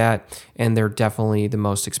looked at, and they're definitely the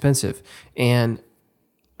most expensive. And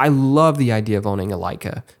I love the idea of owning a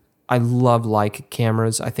Leica. I love Leica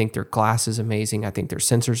cameras. I think their glass is amazing. I think their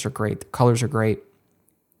sensors are great. The colors are great.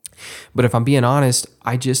 But if I'm being honest,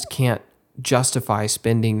 I just can't justify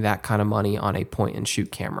spending that kind of money on a point and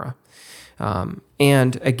shoot camera.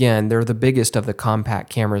 And again, they're the biggest of the compact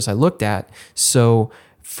cameras I looked at. So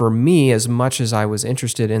for me, as much as I was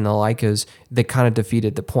interested in the Leicas, they kind of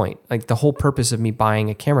defeated the point. Like the whole purpose of me buying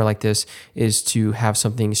a camera like this is to have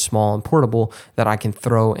something small and portable that I can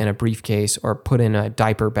throw in a briefcase or put in a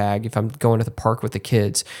diaper bag if I'm going to the park with the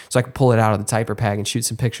kids. So I can pull it out of the diaper bag and shoot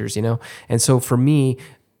some pictures, you know? And so for me,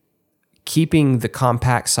 keeping the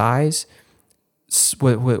compact size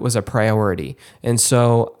was a priority. And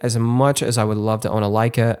so as much as I would love to own a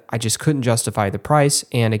Leica, I just couldn't justify the price.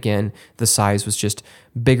 And again, the size was just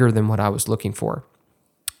bigger than what I was looking for.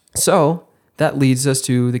 So that leads us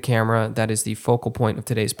to the camera that is the focal point of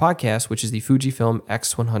today's podcast, which is the Fujifilm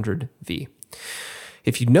X100V.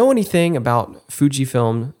 If you know anything about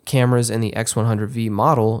Fujifilm cameras and the X100V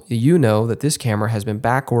model, you know that this camera has been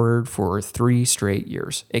back ordered for 3 straight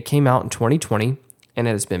years. It came out in 2020. And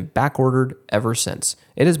it has been back-ordered ever since.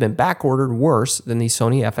 It has been back-ordered worse than the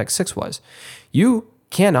Sony FX6 was. You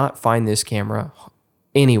cannot find this camera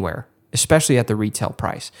anywhere, especially at the retail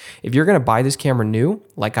price. If you're going to buy this camera new,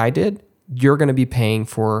 like I did, you're going to be paying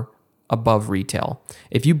for above retail.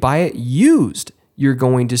 If you buy it used, you're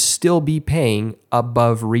going to still be paying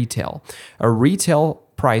above retail. A retail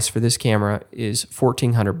price for this camera is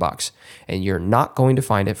 $1,400, and you're not going to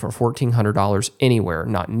find it for $1,400 anywhere,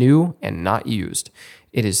 not new and not used.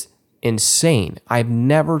 It is insane. I've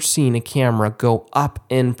never seen a camera go up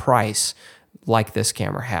in price like this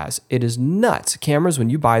camera has. It is nuts. Cameras, when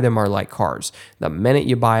you buy them, are like cars. The minute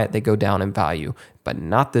you buy it, they go down in value. But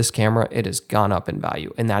not this camera. It has gone up in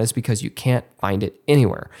value. And that is because you can't find it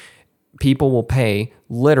anywhere. People will pay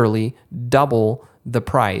literally double the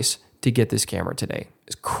price to get this camera today.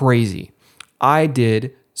 It's crazy. I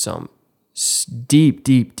did some deep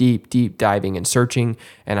diving and searching,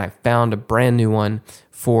 and I found a brand new one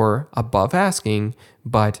for above asking,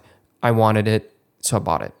 but I wanted it, so I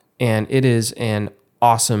bought it. And it is an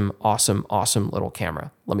awesome little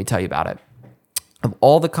camera. Let me tell you about it. Of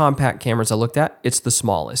all the compact cameras I looked at, it's the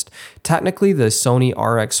smallest. Technically, the Sony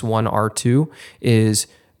RX1R2 is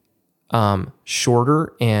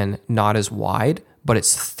shorter and not as wide, but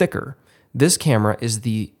it's thicker. This camera is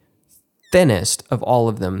the thinnest of all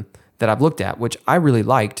of them that I've looked at, which I really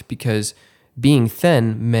liked because being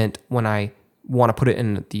thin meant when I want to put it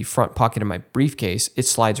in the front pocket of my briefcase, it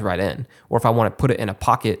slides right in. Or if I want to put it in a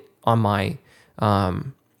pocket on my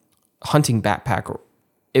hunting backpack,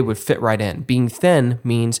 it would fit right in. Being thin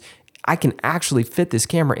means I can actually fit this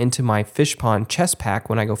camera into my fish pond chest pack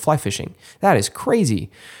when I go fly fishing. That is crazy.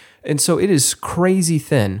 And so it is crazy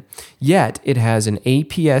thin, yet it has an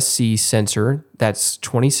APS-C sensor that's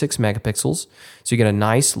 26 megapixels. So you get a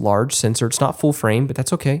nice large sensor. It's not full frame, but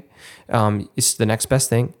that's okay. It's the next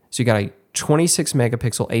best thing. So you got a 26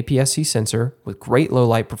 megapixel APS-C sensor with great low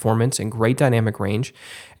light performance and great dynamic range.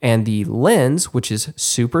 And the lens, which is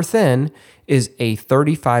super thin, is a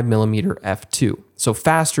 35 millimeter f2. So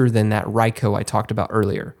faster than that Ryko I talked about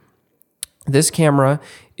earlier. This camera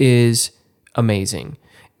is amazing.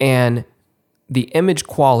 And the image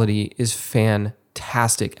quality is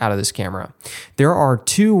fantastic out of this camera. There are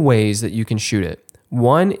two ways that you can shoot it.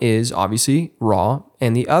 One is obviously RAW,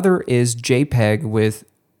 and the other is JPEG with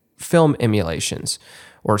film emulations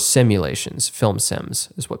or simulations. Film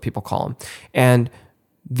sims is what people call them. And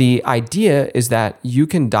the idea is that you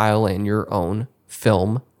can dial in your own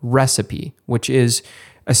film recipe, which is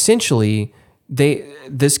essentially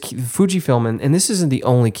this Fujifilm, and this isn't the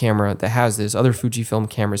only camera that has this. Other Fujifilm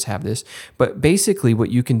cameras have this. But basically what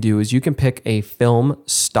you can do is you can pick a film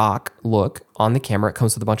stock look on the camera. It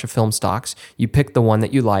comes with a bunch of film stocks. You pick the one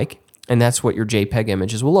that you like, and that's what your JPEG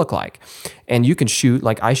images will look like. And you can shoot,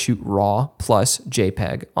 like I shoot RAW plus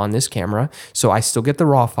JPEG on this camera, so I still get the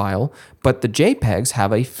RAW file, but the JPEGs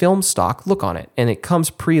have a film stock look on it, and it comes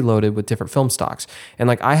preloaded with different film stocks. And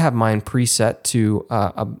like I have mine preset to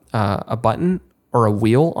a button or a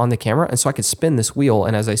wheel on the camera, and so I can spin this wheel,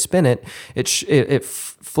 and as I spin it, it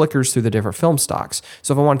flickers through the different film stocks.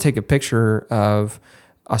 So if I want to take a picture of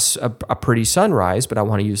a pretty sunrise, but I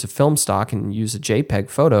want to use a film stock and use a JPEG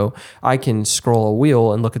photo, I can scroll a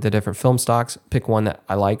wheel and look at the different film stocks, pick one that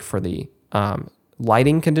I like for the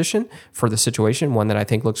lighting condition, for the situation, one that I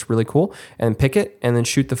think looks really cool, and pick it and then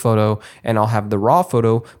shoot the photo. And I'll have the RAW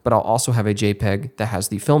photo, but I'll also have a JPEG that has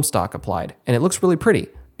the film stock applied. And it looks really pretty.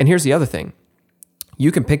 And here's the other thing. You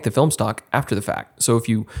can pick the film stock after the fact. So if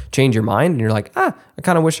you change your mind and you're like, I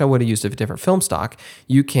kind of wish I would have used a different film stock,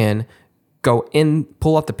 you can go in,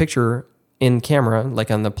 pull up the picture in camera, like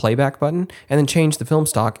on the playback button, and then change the film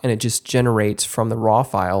stock, and it just generates from the RAW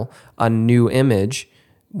file a new image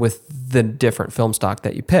with the different film stock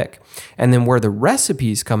that you pick. And then where the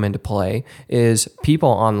recipes come into play is people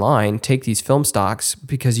online take these film stocks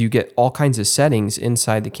because you get all kinds of settings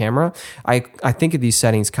inside the camera. I think of these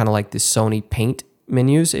settings kind of like the Sony Paint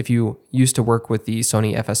menus. If you used to work with the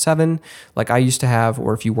Sony FS7 like I used to have,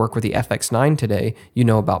 or if you work with the FX9 today, you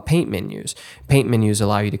know about paint menus. Paint menus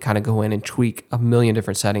allow you to kind of go in and tweak a million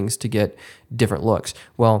different settings to get different looks.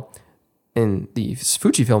 Well, in the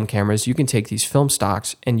Fujifilm cameras, you can take these film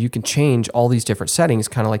stocks and you can change all these different settings,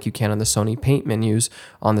 kind of like you can on the Sony paint menus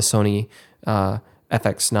on the Sony FX9,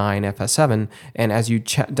 FS7. And as you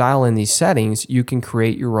dial in these settings, you can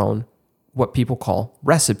create your own what people call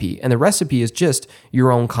recipe. And the recipe is just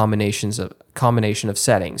your own combination of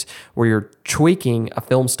settings where you're tweaking a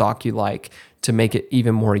film stock you like to make it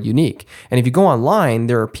even more unique. And if you go online,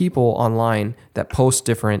 there are people online that post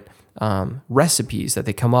different recipes that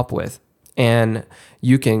they come up with. And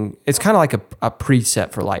you can, it's kind of like a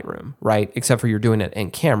preset for Lightroom, right? Except for you're doing it in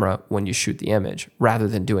camera when you shoot the image rather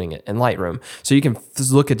than doing it in Lightroom. So you can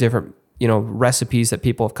look at different recipes that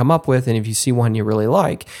people have come up with. And if you see one you really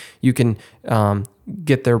like, you can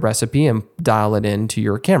get their recipe and dial it into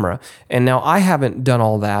your camera. And now I haven't done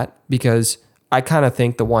all that because I kind of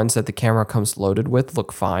think the ones that the camera comes loaded with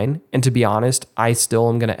look fine. And to be honest, I still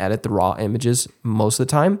am going to edit the raw images most of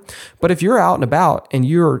the time. But if you're out and about and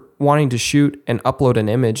you're wanting to shoot and upload an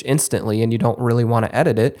image instantly and you don't really want to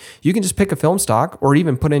edit it, you can just pick a film stock or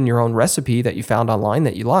even put in your own recipe that you found online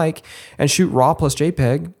that you like and shoot raw plus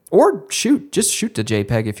JPEG, or just shoot the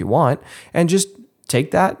JPEG if you want, and just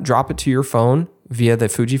take that, drop it to your phone via the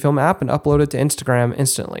Fujifilm app and upload it to Instagram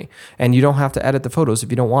instantly. And you don't have to edit the photos if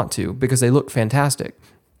you don't want to, because they look fantastic.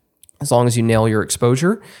 As long as you nail your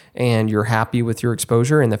exposure and you're happy with your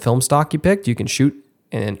exposure and the film stock you picked, you can shoot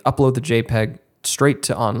and upload the JPEG straight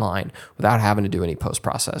to online without having to do any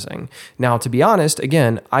post-processing. Now, to be honest,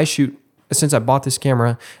 again, since I bought this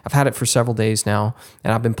camera, I've had it for several days now,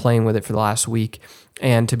 and I've been playing with it for the last week.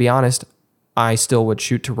 And to be honest, I still would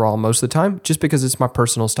shoot to RAW most of the time just because it's my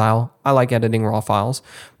personal style. I like editing RAW files,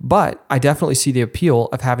 but I definitely see the appeal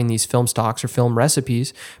of having these film stocks or film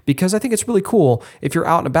recipes, because I think it's really cool if you're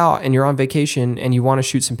out and about and you're on vacation and you want to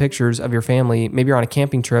shoot some pictures of your family. Maybe you're on a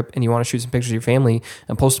camping trip and you want to shoot some pictures of your family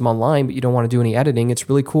and post them online, but you don't want to do any editing. It's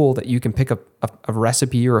really cool that you can pick up a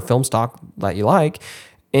recipe or a film stock that you like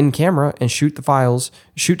in camera and shoot the files,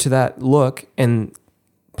 shoot to that look, and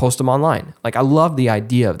post them online. Like, I love the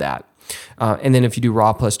idea of that. And then if you do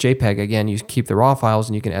RAW plus JPEG, again, you keep the RAW files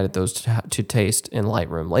and you can edit those to taste in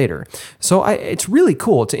Lightroom later. So it's really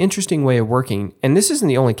cool. It's an interesting way of working. And this isn't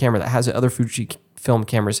the only camera that has it. Other Fujifilm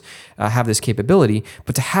cameras have this capability.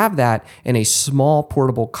 But to have that in a small,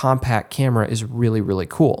 portable, compact camera is really, really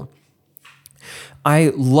cool.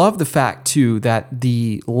 I love the fact, too, that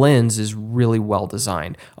the lens is really well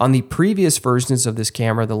designed. On the previous versions of this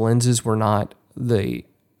camera, the lenses were not the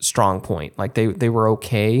strong point. Like, they were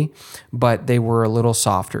okay, but they were a little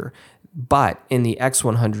softer. But in the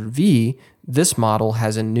X100V, this model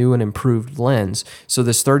has a new and improved lens. So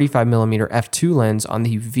this 35mm f2 lens on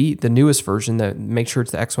the newest version, make sure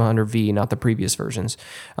it's the X100V, not the previous versions.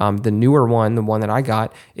 The newer one, the one that I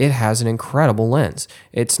got, it has an incredible lens.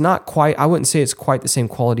 It's not quite, I wouldn't say it's quite the same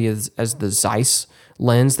quality as the Zeiss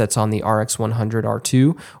lens that's on the RX100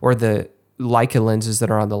 R2 or the Leica lenses that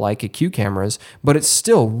are on the Leica Q cameras, but it's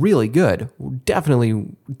still really good.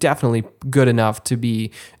 Definitely good enough to be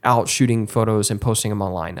out shooting photos and posting them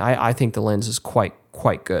online. I think the lens is quite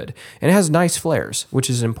good. And it has nice flares, which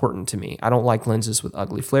is important to me. I don't like lenses with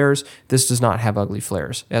ugly flares. This does not have ugly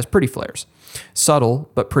flares. It has pretty flares. Subtle,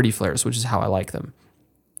 but pretty flares, which is how I like them.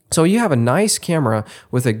 So you have a nice camera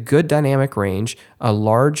with a good dynamic range, a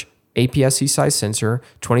large APS-C size sensor,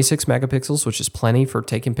 26 megapixels, which is plenty for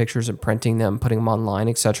taking pictures and printing them, putting them online,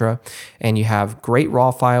 etc. And you have great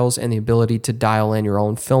RAW files and the ability to dial in your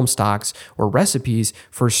own film stocks or recipes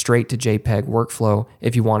for straight to JPEG workflow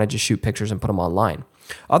if you want to just shoot pictures and put them online.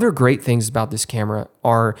 Other great things about this camera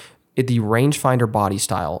are the rangefinder body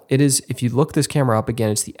style. It is, if you look this camera up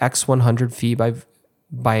again, it's the X100V by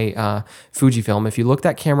Fujifilm. If you look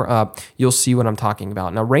that camera up, you'll see what I'm talking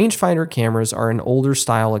about. Now, rangefinder cameras are an older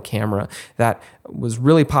style of camera that was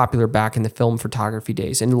really popular back in the film photography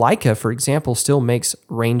days. And Leica, for example, still makes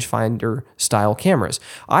rangefinder style cameras.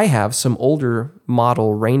 I have some older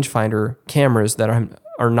model rangefinder cameras that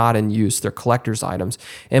are not in use. They're collector's items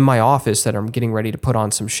in my office that I'm getting ready to put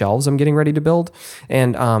on some shelves I'm getting ready to build.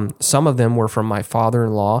 And some of them were from my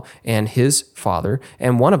father-in-law and his father,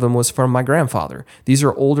 and one of them was from my grandfather. These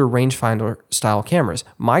are older rangefinder style cameras.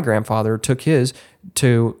 My grandfather took his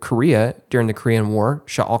to Korea during the Korean War,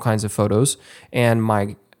 shot all kinds of photos, and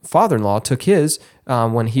my father-in-law took his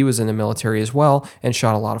when he was in the military as well and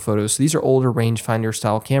shot a lot of photos. So these are older rangefinder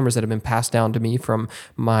style cameras that have been passed down to me from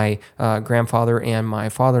my grandfather and my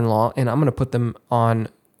father-in-law, and I'm going to put them on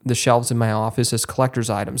the shelves in my office as collector's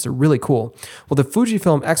items. They're really cool. Well, the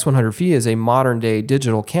Fujifilm X100V is a modern day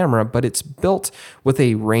digital camera, but it's built with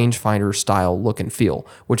a rangefinder style look and feel,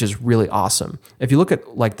 which is really awesome. If you look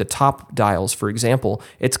at like the top dials, for example,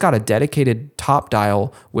 it's got a dedicated top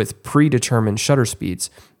dial with predetermined shutter speeds.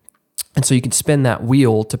 And so you can spin that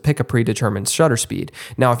wheel to pick a predetermined shutter speed.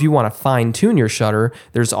 Now, if you want to fine tune your shutter,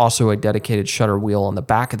 there's also a dedicated shutter wheel on the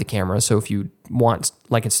back of the camera. So if you want,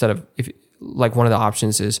 like like one of the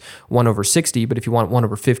options is 1/60, but if you want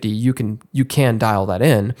 1/50, you can dial that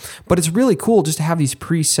in. But it's really cool just to have these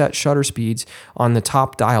preset shutter speeds on the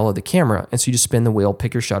top dial of the camera. And so you just spin the wheel,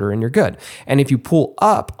 pick your shutter, and you're good. And if you pull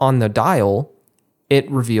up on the dial, it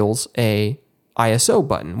reveals a ISO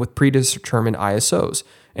button with predetermined ISOs.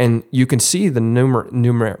 And you can see the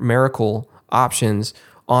numerical options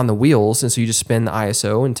on the wheels, and so you just spin the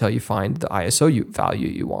ISO until you find the ISO value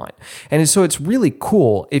you want. And so it's really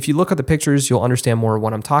cool. If you look at the pictures, you'll understand more of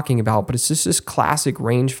what I'm talking about, but it's just this classic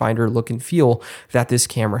rangefinder look and feel that this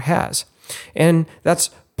camera has. And that's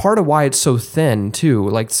part of why it's so thin too,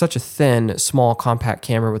 like such a thin, small, compact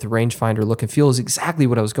camera with a rangefinder look and feel is exactly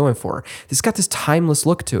what I was going for. It's got this timeless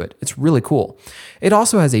look to it. It's really cool. It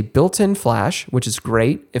also has a built-in flash, which is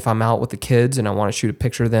great if I'm out with the kids and I want to shoot a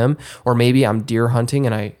picture of them, or maybe I'm deer hunting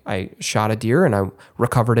and I shot a deer and I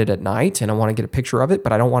recovered it at night and I want to get a picture of it,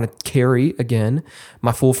 but I don't want to carry, again,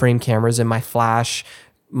 my full frame cameras and my flashes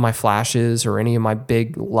or any of my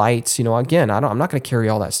big lights. Again, I'm not going to carry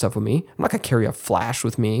all that stuff with me. I'm not going to carry a flash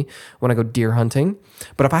with me when I go deer hunting.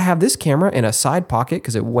 But if I have this camera in a side pocket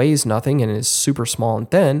because it weighs nothing and is super small and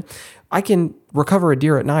thin, I can recover a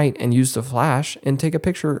deer at night and use the flash and take a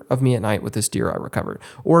picture of me at night with this deer I recovered.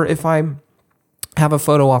 Or if I have a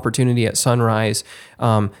photo opportunity at sunrise,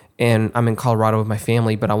 and I'm in Colorado with my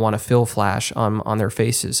family, but I want to fill flash on their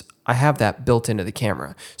faces, I have that built into the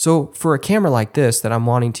camera. So for a camera like this that I'm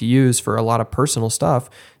wanting to use for a lot of personal stuff,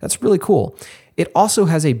 that's really cool. It also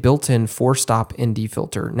has a built-in 4-stop ND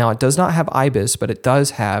filter. Now, it does not have IBIS, but it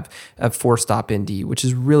does have a 4-stop ND, which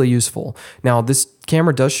is really useful. Now, this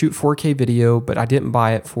camera does shoot 4K video, but I didn't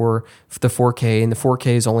buy it for the 4K, and the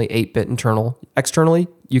 4K is only 8-bit internal. Externally,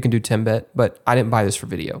 you can do 10-bit, but I didn't buy this for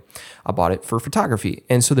video. I bought it for photography.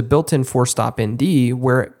 And so the built-in 4-stop ND,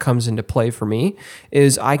 where it comes into play for me,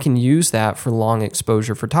 is I can use that for long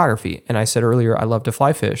exposure photography. And I said earlier, I love to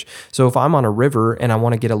fly fish. So if I'm on a river and I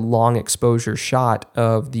want to get a long exposure shot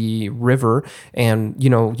of the river, and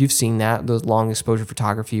you've seen that, those long exposure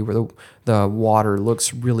photography where the water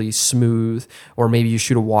looks really smooth, or maybe you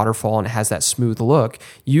shoot a waterfall and it has that smooth look,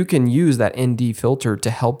 you can use that ND filter to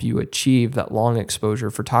help you achieve that long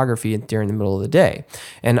exposure photography during the middle of the day.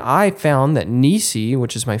 And I found that Nisi,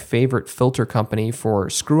 which is my favorite filter company for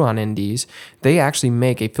screw-on NDs, they actually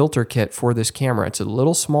make a filter kit for this camera. It's a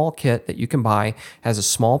little small kit that you can buy, has a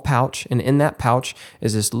small pouch, and in that pouch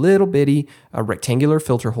is this little bitty rectangular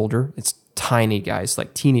filter holder. It's tiny, guys,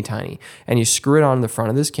 like teeny tiny. And you screw it on the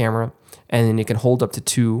front of this camera, and then you can hold up to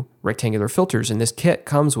 2 rectangular filters. And this kit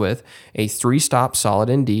comes with a 3-stop solid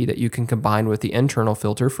ND that you can combine with the internal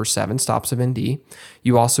filter for 7 stops of ND.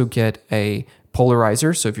 You also get a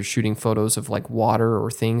polarizer, so if you're shooting photos of like water or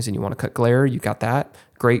things and you want to cut glare, you got that.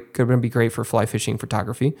 Great, going to be great for fly fishing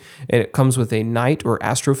photography. It comes with a night or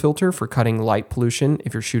astro filter for cutting light pollution.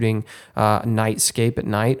 If you're shooting a nightscape at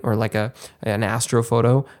night, or like an astro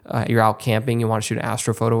photo, you're out camping, you want to shoot an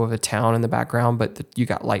astro photo of a town in the background, but you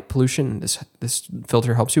got light pollution. This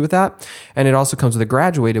filter helps you with that. And it also comes with a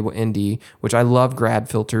graduated ND, which I love. Grad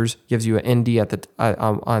filters gives you an ND at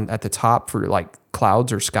the top for like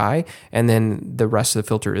clouds or sky, and then the rest of the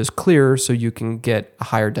filter is clear, so you can get a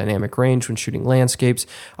higher dynamic range when shooting landscapes.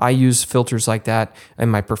 I use filters like that in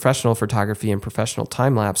my professional photography and professional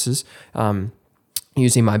time lapses,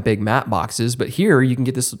 using my big matte boxes. But here you can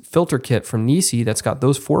get this filter kit from Nisi that's got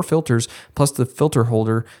those 4 filters plus the filter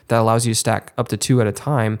holder that allows you to stack up to 2 at a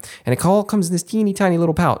time, and it all comes in this teeny tiny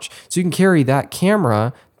little pouch, so you can carry that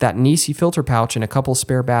camera, that Nisi filter pouch, and a couple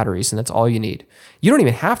spare batteries, and that's all you need. You don't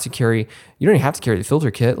even have to carry the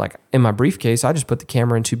filter kit. Like in my briefcase, I just put the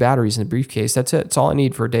camera and 2 batteries in the briefcase. That's it. It's all I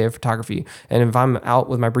need for a day of photography. And if I'm out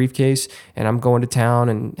with my briefcase and I'm going to town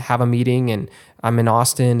and have a meeting, and I'm in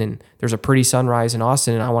Austin and there's a pretty sunrise in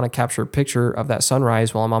Austin, and I want to capture a picture of that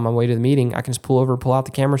sunrise while I'm on my way to the meeting, I can just pull out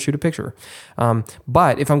the camera, shoot a picture.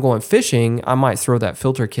 But if I'm going fishing, I might throw that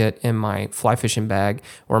filter kit in my fly fishing bag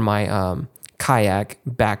or my kayak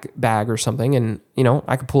bag or something, and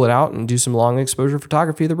I can pull it out and do some long exposure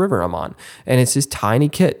photography of the river I'm on. And it's this tiny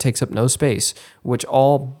kit, takes up no space, which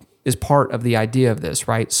all is part of the idea of this,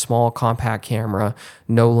 right? Small, compact camera,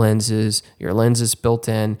 no lenses, your lens is built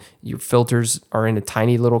in, your filters are in a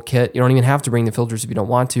tiny little kit. You don't even have to bring the filters if you don't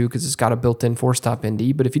want to, because it's got a built-in 4-stop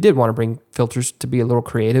ND. But if you did want to bring filters to be a little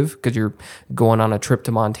creative because you're going on a trip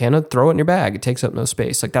to Montana, throw it in your bag. It takes up no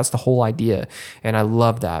space. Like, that's the whole idea, and I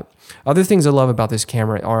love that. Other things I love about this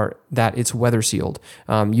camera are that it's weather sealed.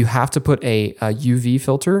 You have to put a UV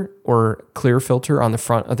filter or clear filter on the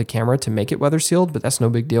front of the camera to make it weather sealed, but that's no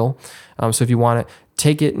big deal. So if you want to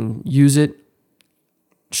take it and use it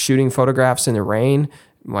shooting photographs in the rain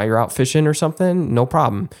while you're out fishing or something, no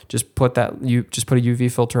problem. Just put a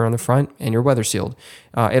UV filter on the front and you're weather sealed.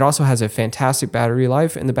 It also has a fantastic battery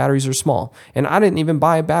life, and the batteries are small. And I didn't even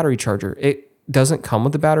buy a battery charger. It doesn't come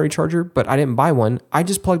with a battery charger, but I didn't buy one. I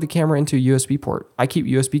just plugged the camera into a USB port. I keep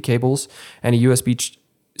USB cables and a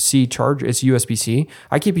USB-C charger. It's USB-C.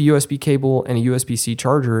 I keep a USB cable and a USB-C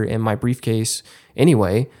charger in my briefcase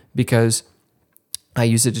anyway, because I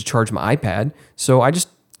use it to charge my iPad. So I just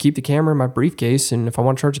keep the camera in my briefcase, and if I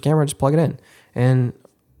want to charge the camera, I just plug it in. And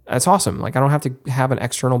that's awesome. Like, I don't have to have an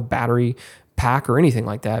external battery pack or anything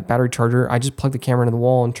like that, battery charger. I just plug the camera into the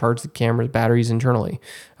wall and charge the camera's batteries internally.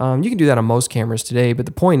 You can do that on most cameras today, but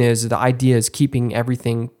the point is the idea is keeping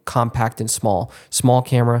everything compact and small. Small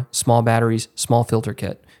camera, small batteries, small filter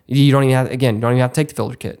kit. You don't even have to take the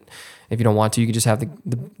filter kit. If you don't want to, you can just have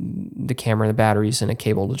the camera, the batteries, and a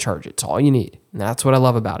cable to charge it. It's all you need. And that's what I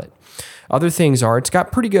love about it. Other things are, it's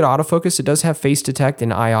got pretty good autofocus. It does have face detect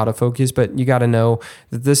and eye autofocus, but you got to know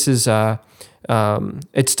that this is,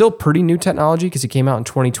 it's still pretty new technology because it came out in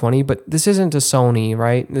 2020, but this isn't a Sony,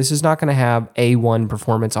 right? This is not going to have A1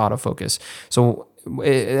 performance autofocus. So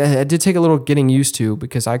it did take a little getting used to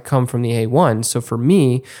because I come from the A1. So for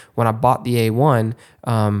me, when I bought the A1,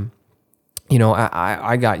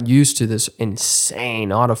 I got used to this insane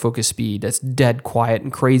autofocus speed that's dead quiet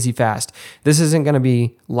and crazy fast. This isn't going to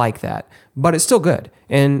be like that, but it's still good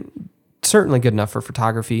and certainly good enough for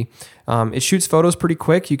photography. It shoots photos pretty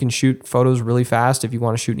quick. You can shoot photos really fast if you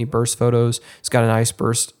want to shoot any burst photos. It's got a nice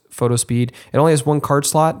burst photo speed. It only has one card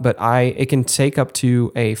slot, but it can take up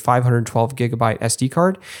to a 512 gigabyte SD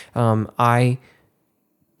card. I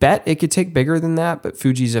bet it could take bigger than that, but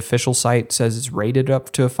Fuji's official site says it's rated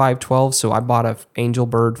up to a 512, so I bought a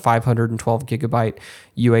Angelbird 512 gigabyte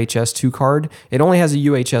UHS 2 card. It only has a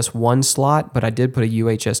UHS 1 slot, but I did put a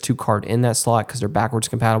UHS 2 card in that slot because they're backwards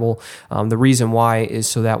compatible. The reason why is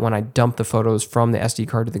so that when I dump the photos from the SD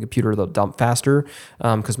card to the computer, they'll dump faster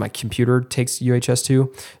because my computer takes UHS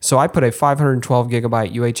 2. So I put a 512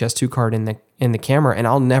 gigabyte UHS 2 card in the camera, and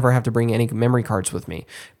I'll never have to bring any memory cards with me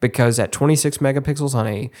because at 26 megapixels on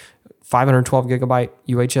a 512 gigabyte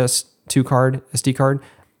UHS 2 card, SD card,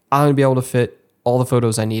 I'm going to be able to fit all the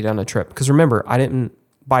photos I need on a trip. Because remember, I didn't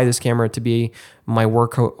buy this camera to be my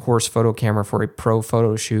workhorse photo camera for a pro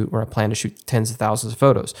photo shoot where I plan to shoot tens of thousands of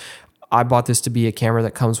photos. I bought this to be a camera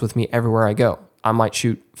that comes with me everywhere I go. I might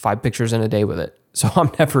shoot 5 pictures in a day with it. So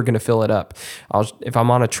I'm never going to fill it up. If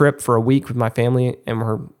I'm on a trip for a week with my family and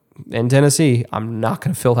we're in Tennessee, I'm not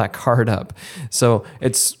going to fill that card up. So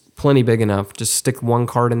it's plenty big enough. Just stick one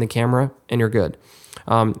card in the camera and you're good.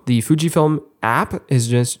 The Fujifilm app has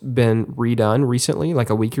just been redone recently, like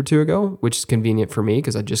a week or two ago, which is convenient for me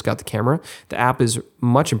because I just got the camera. The app is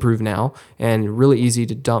much improved now and really easy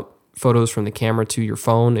to dump photos from the camera to your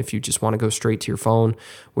phone if you just want to go straight to your phone,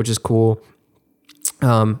 which is cool.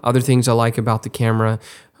 Other things I like about the camera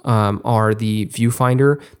are the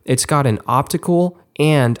viewfinder. It's got an optical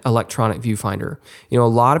and electronic viewfinder. A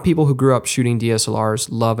lot of people who grew up shooting DSLRs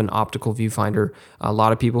love an optical viewfinder. A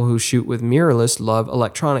lot of people who shoot with mirrorless love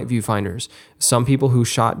electronic viewfinders. Some people who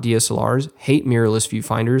shot DSLRs hate mirrorless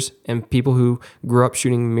viewfinders, and people who grew up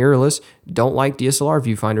shooting mirrorless don't like DSLR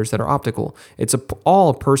viewfinders that are optical. It's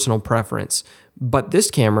all personal preference. But this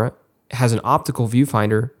camera has an optical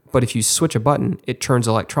viewfinder, but if you switch a button, it turns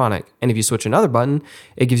electronic. And if you switch another button,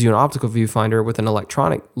 it gives you an optical viewfinder with an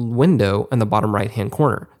electronic window in the bottom right-hand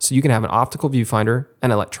corner. So you can have an optical viewfinder,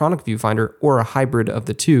 an electronic viewfinder, or a hybrid of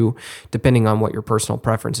the two, depending on what your personal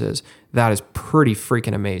preference is. That is pretty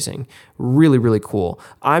freaking amazing. Really, really cool.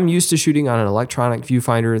 I'm used to shooting on an electronic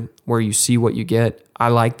viewfinder where you see what you get. I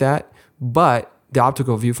like that, but the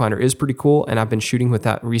optical viewfinder is pretty cool, and I've been shooting with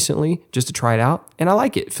that recently just to try it out, and I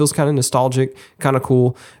like it. It feels kind of nostalgic, kind of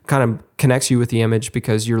cool, kind of connects you with the image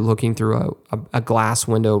because you're looking through a glass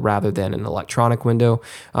window rather than an electronic window.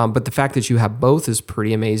 But the fact that you have both is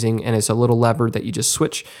pretty amazing, and it's a little lever that you just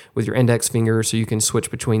switch with your index finger so you can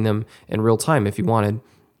switch between them in real time if you wanted.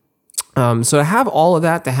 So to have all of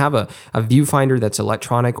that, to have a viewfinder that's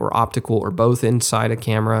electronic or optical or both inside a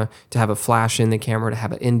camera, to have a flash in the camera, to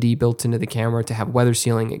have an ND built into the camera, to have weather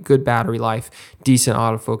sealing, a good battery life, decent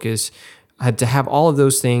autofocus, to have all of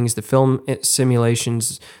those things, the film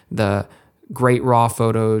simulations, the great raw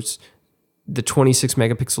photos, the 26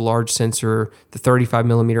 megapixel large sensor, the 35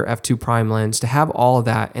 millimeter f2 prime lens, to have all of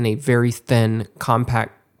that in a very thin,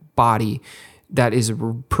 compact body that is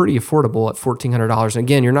pretty affordable at $1,400. And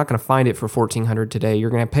again, you're not going to find it for $1,400 today. You're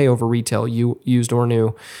going to pay over retail, used or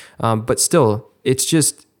new. But still, it's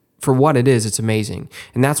just, for what it is, it's amazing.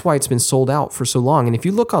 And that's why it's been sold out for so long. And if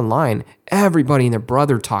you look online, everybody and their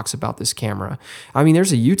brother talks about this camera. I mean,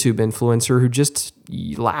 there's a YouTube influencer who just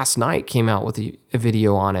last night came out with a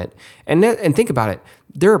video on it. And think about it.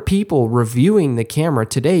 There are people reviewing the camera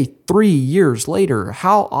today, 3 years later.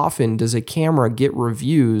 How often does a camera get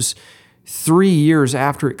reviews 3 years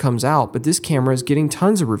after it comes out? But this camera is getting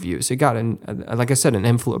tons of reviews. It got, like I said,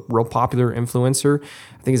 real popular influencer.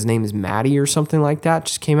 I think his name is Maddie or something like that.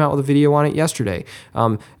 Just came out with a video on it yesterday.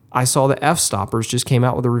 I saw the F-Stoppers just came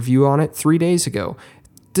out with a review on it 3 days ago.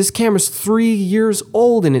 this camera's 3 years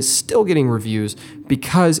old and it's still getting reviews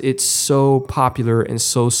because it's so popular and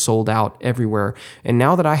so sold out everywhere. And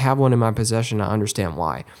now that I have one in my possession, I understand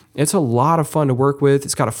why. It's a lot of fun to work with.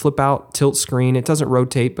 It's got a flip out tilt screen. It doesn't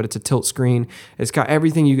rotate, but it's a tilt screen. It's got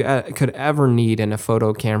everything you could ever need in a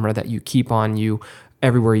photo camera that you keep on you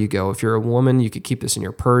everywhere you go. If you're a woman, you could keep this in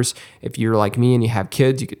your purse. If you're like me and you have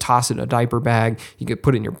kids, you could toss it in a diaper bag. You could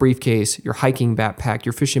put it in your briefcase, your hiking backpack,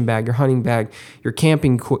 your fishing bag, your hunting bag, your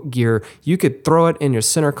camping gear. You could throw it in your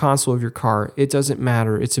center console of your car. It doesn't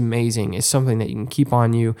matter. It's amazing. It's something that you can keep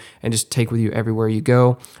on you and just take with you everywhere you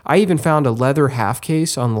go. I even found a leather half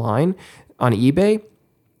case online on eBay.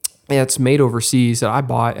 It's made overseas that I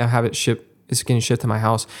bought. I have it shipped. It's getting shipped to my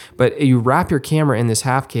house. But you wrap your camera in this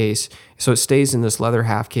half case, so it stays in this leather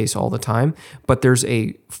half case all the time. But there's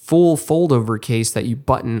a full fold-over case that you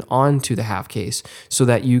button onto the half case so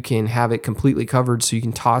that you can have it completely covered, so you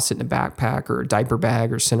can toss it in a backpack or a diaper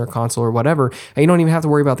bag or center console or whatever. And you don't even have to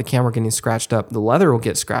worry about the camera getting scratched up. The leather will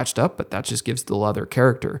get scratched up, but that just gives the leather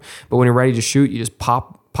character. But when you're ready to shoot, you just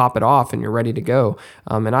pop it off and you're ready to go.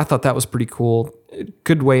 And I thought that was pretty cool.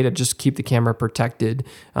 Good way to just keep the camera protected.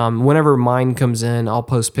 Whenever mine comes in, I'll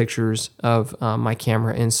post pictures of my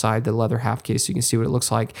camera inside the leather half case so you can see what it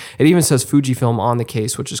looks like. It even says Fujifilm on the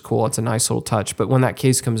case, which is cool. It's a nice little touch. But when that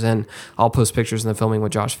case comes in, I'll post pictures in the Filming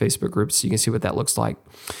with Josh Facebook group so you can see what that looks like.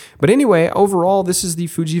 But anyway, overall, this is the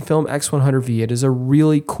Fujifilm X100V. It is a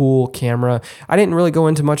really cool camera. I didn't really go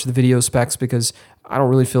into much of the video specs because I don't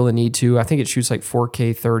really feel the need to. I think it shoots like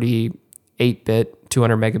 4K 30, 8-bit,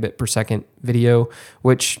 200 megabit per second video,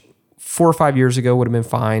 which 4 or 5 years ago would have been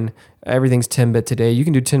fine. Everything's 10-bit today. You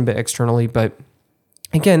can do 10-bit externally, but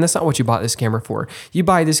again, that's not what you bought this camera for. You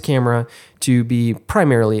buy this camera to be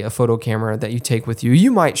primarily a photo camera that you take with you.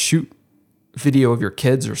 You might shoot video of your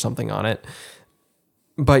kids or something on it,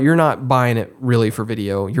 but you're not buying it really for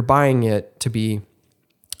video. You're buying it to be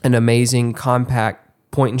an amazing, compact,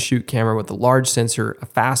 point-and-shoot camera with a large sensor, a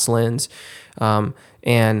fast lens,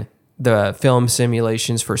 and the film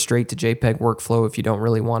simulations for straight to JPEG workflow if you don't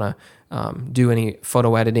really want to do any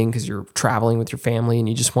photo editing because you're traveling with your family and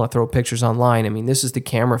you just want to throw pictures online. I mean, this is the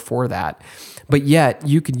camera for that. But yet,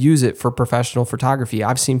 you could use it for professional photography.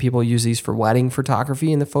 I've seen people use these for wedding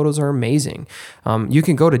photography, and the photos are amazing. You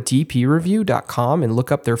can go to dpreview.com and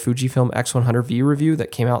look up their Fujifilm X100V review that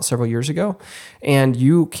came out several years ago, and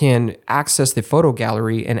you can access the photo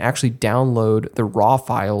gallery and actually download the raw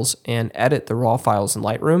files and edit the raw files in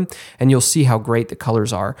Lightroom, and you'll see how great the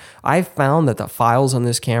colors are. I've found that the files on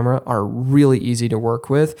this camera are really easy to work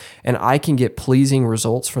with, and I can get pleasing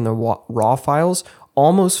results from the raw files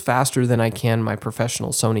almost faster than I can my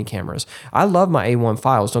professional Sony cameras. I love my A1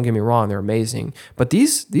 files, don't get me wrong, they're amazing, but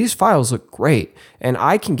these files look great, and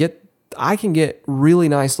I can get really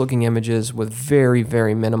nice looking images with very,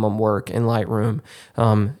 very minimum work in Lightroom.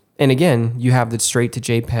 And again, you have the straight to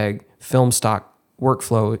JPEG film stock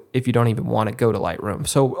workflow if you don't even want to go to Lightroom.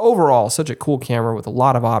 So overall, such a cool camera with a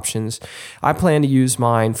lot of options. I plan to use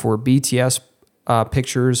mine for BTS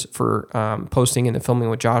pictures for posting in the Filming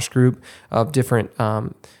with Josh group of different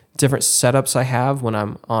setups I have when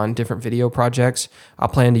I'm on different video projects. I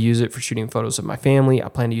plan to use it for shooting photos of my family. I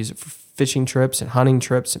plan to use it for fishing trips and hunting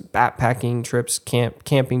trips and backpacking trips,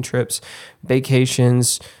 camping trips,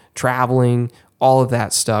 vacations, traveling, all of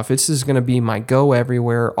that stuff. This is going to be my go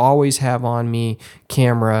everywhere, always have on me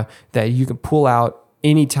camera that you can pull out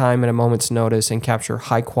anytime at a moment's notice and capture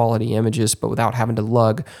high quality images, but without having to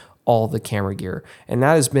lug all the camera gear. And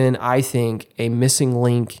that has been, I think, a missing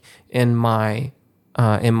link in my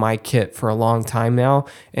kit for a long time now.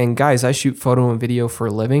 And guys, I shoot photo and video for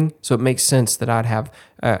a living, so it makes sense that I'd have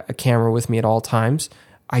a camera with me at all times.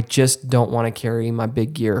 I just don't want to carry my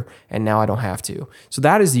big gear, and now I don't have to. So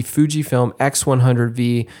that is the Fujifilm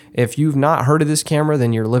X100V. If you've not heard of this camera,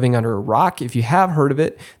 then you're living under a rock. If you have heard of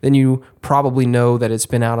it, then you probably know that it's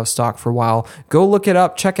been out of stock for a while. Go look it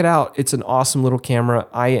up, check it out. It's an awesome little camera.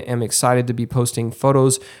 I am excited to be posting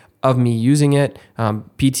photos of me using it.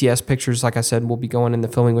 PTS pictures, like I said, will be going in the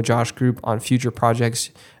Filming with Josh group on future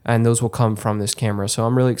projects, and those will come from this camera. So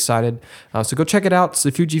I'm really excited. So go check it out. It's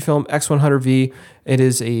the Fujifilm X100V. It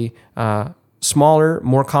is a smaller,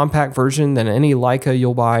 more compact version than any Leica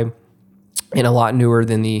you'll buy, and a lot newer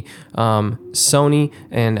than the Sony,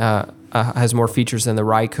 and has more features than the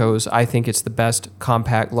Rikos. I think it's the best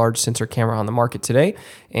compact large sensor camera on the market today,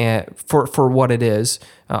 and for what it is.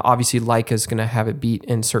 Obviously, Leica is going to have it beat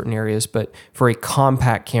in certain areas, but for a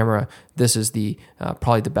compact camera, this is the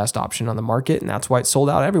probably the best option on the market, and that's why it's sold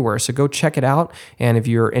out everywhere. So go check it out, and if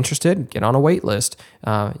you're interested, get on a wait list.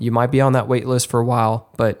 You might be on that wait list for a while,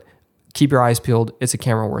 but keep your eyes peeled. It's a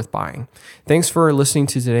camera worth buying. Thanks for listening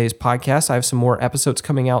to today's podcast. I have some more episodes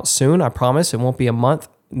coming out soon. I promise it won't be a month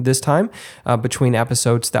this time between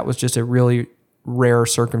episodes. That was just a really rare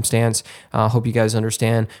circumstance. Hope you guys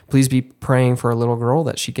understand. Please be praying for a little girl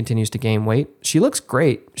that she continues to gain weight. She looks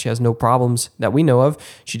great. She has no problems that we know of.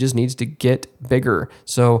 She just needs to get bigger.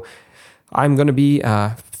 So I'm going to be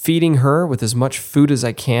feeding her with as much food as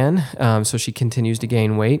I can so she continues to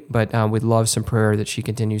gain weight, but we'd love some prayer that she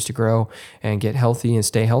continues to grow and get healthy and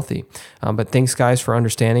stay healthy. But thanks, guys, for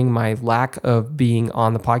understanding my lack of being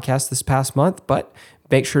on the podcast this past month, but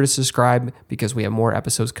make sure to subscribe because we have more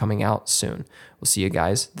episodes coming out soon. We'll see you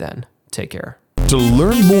guys then. Take care. To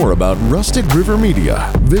learn more about Rustic River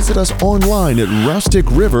Media, visit us online at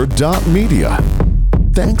rusticriver.media.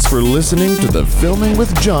 Thanks for listening to the Filming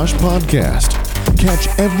with Josh podcast. Catch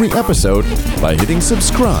every episode by hitting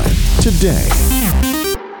subscribe today.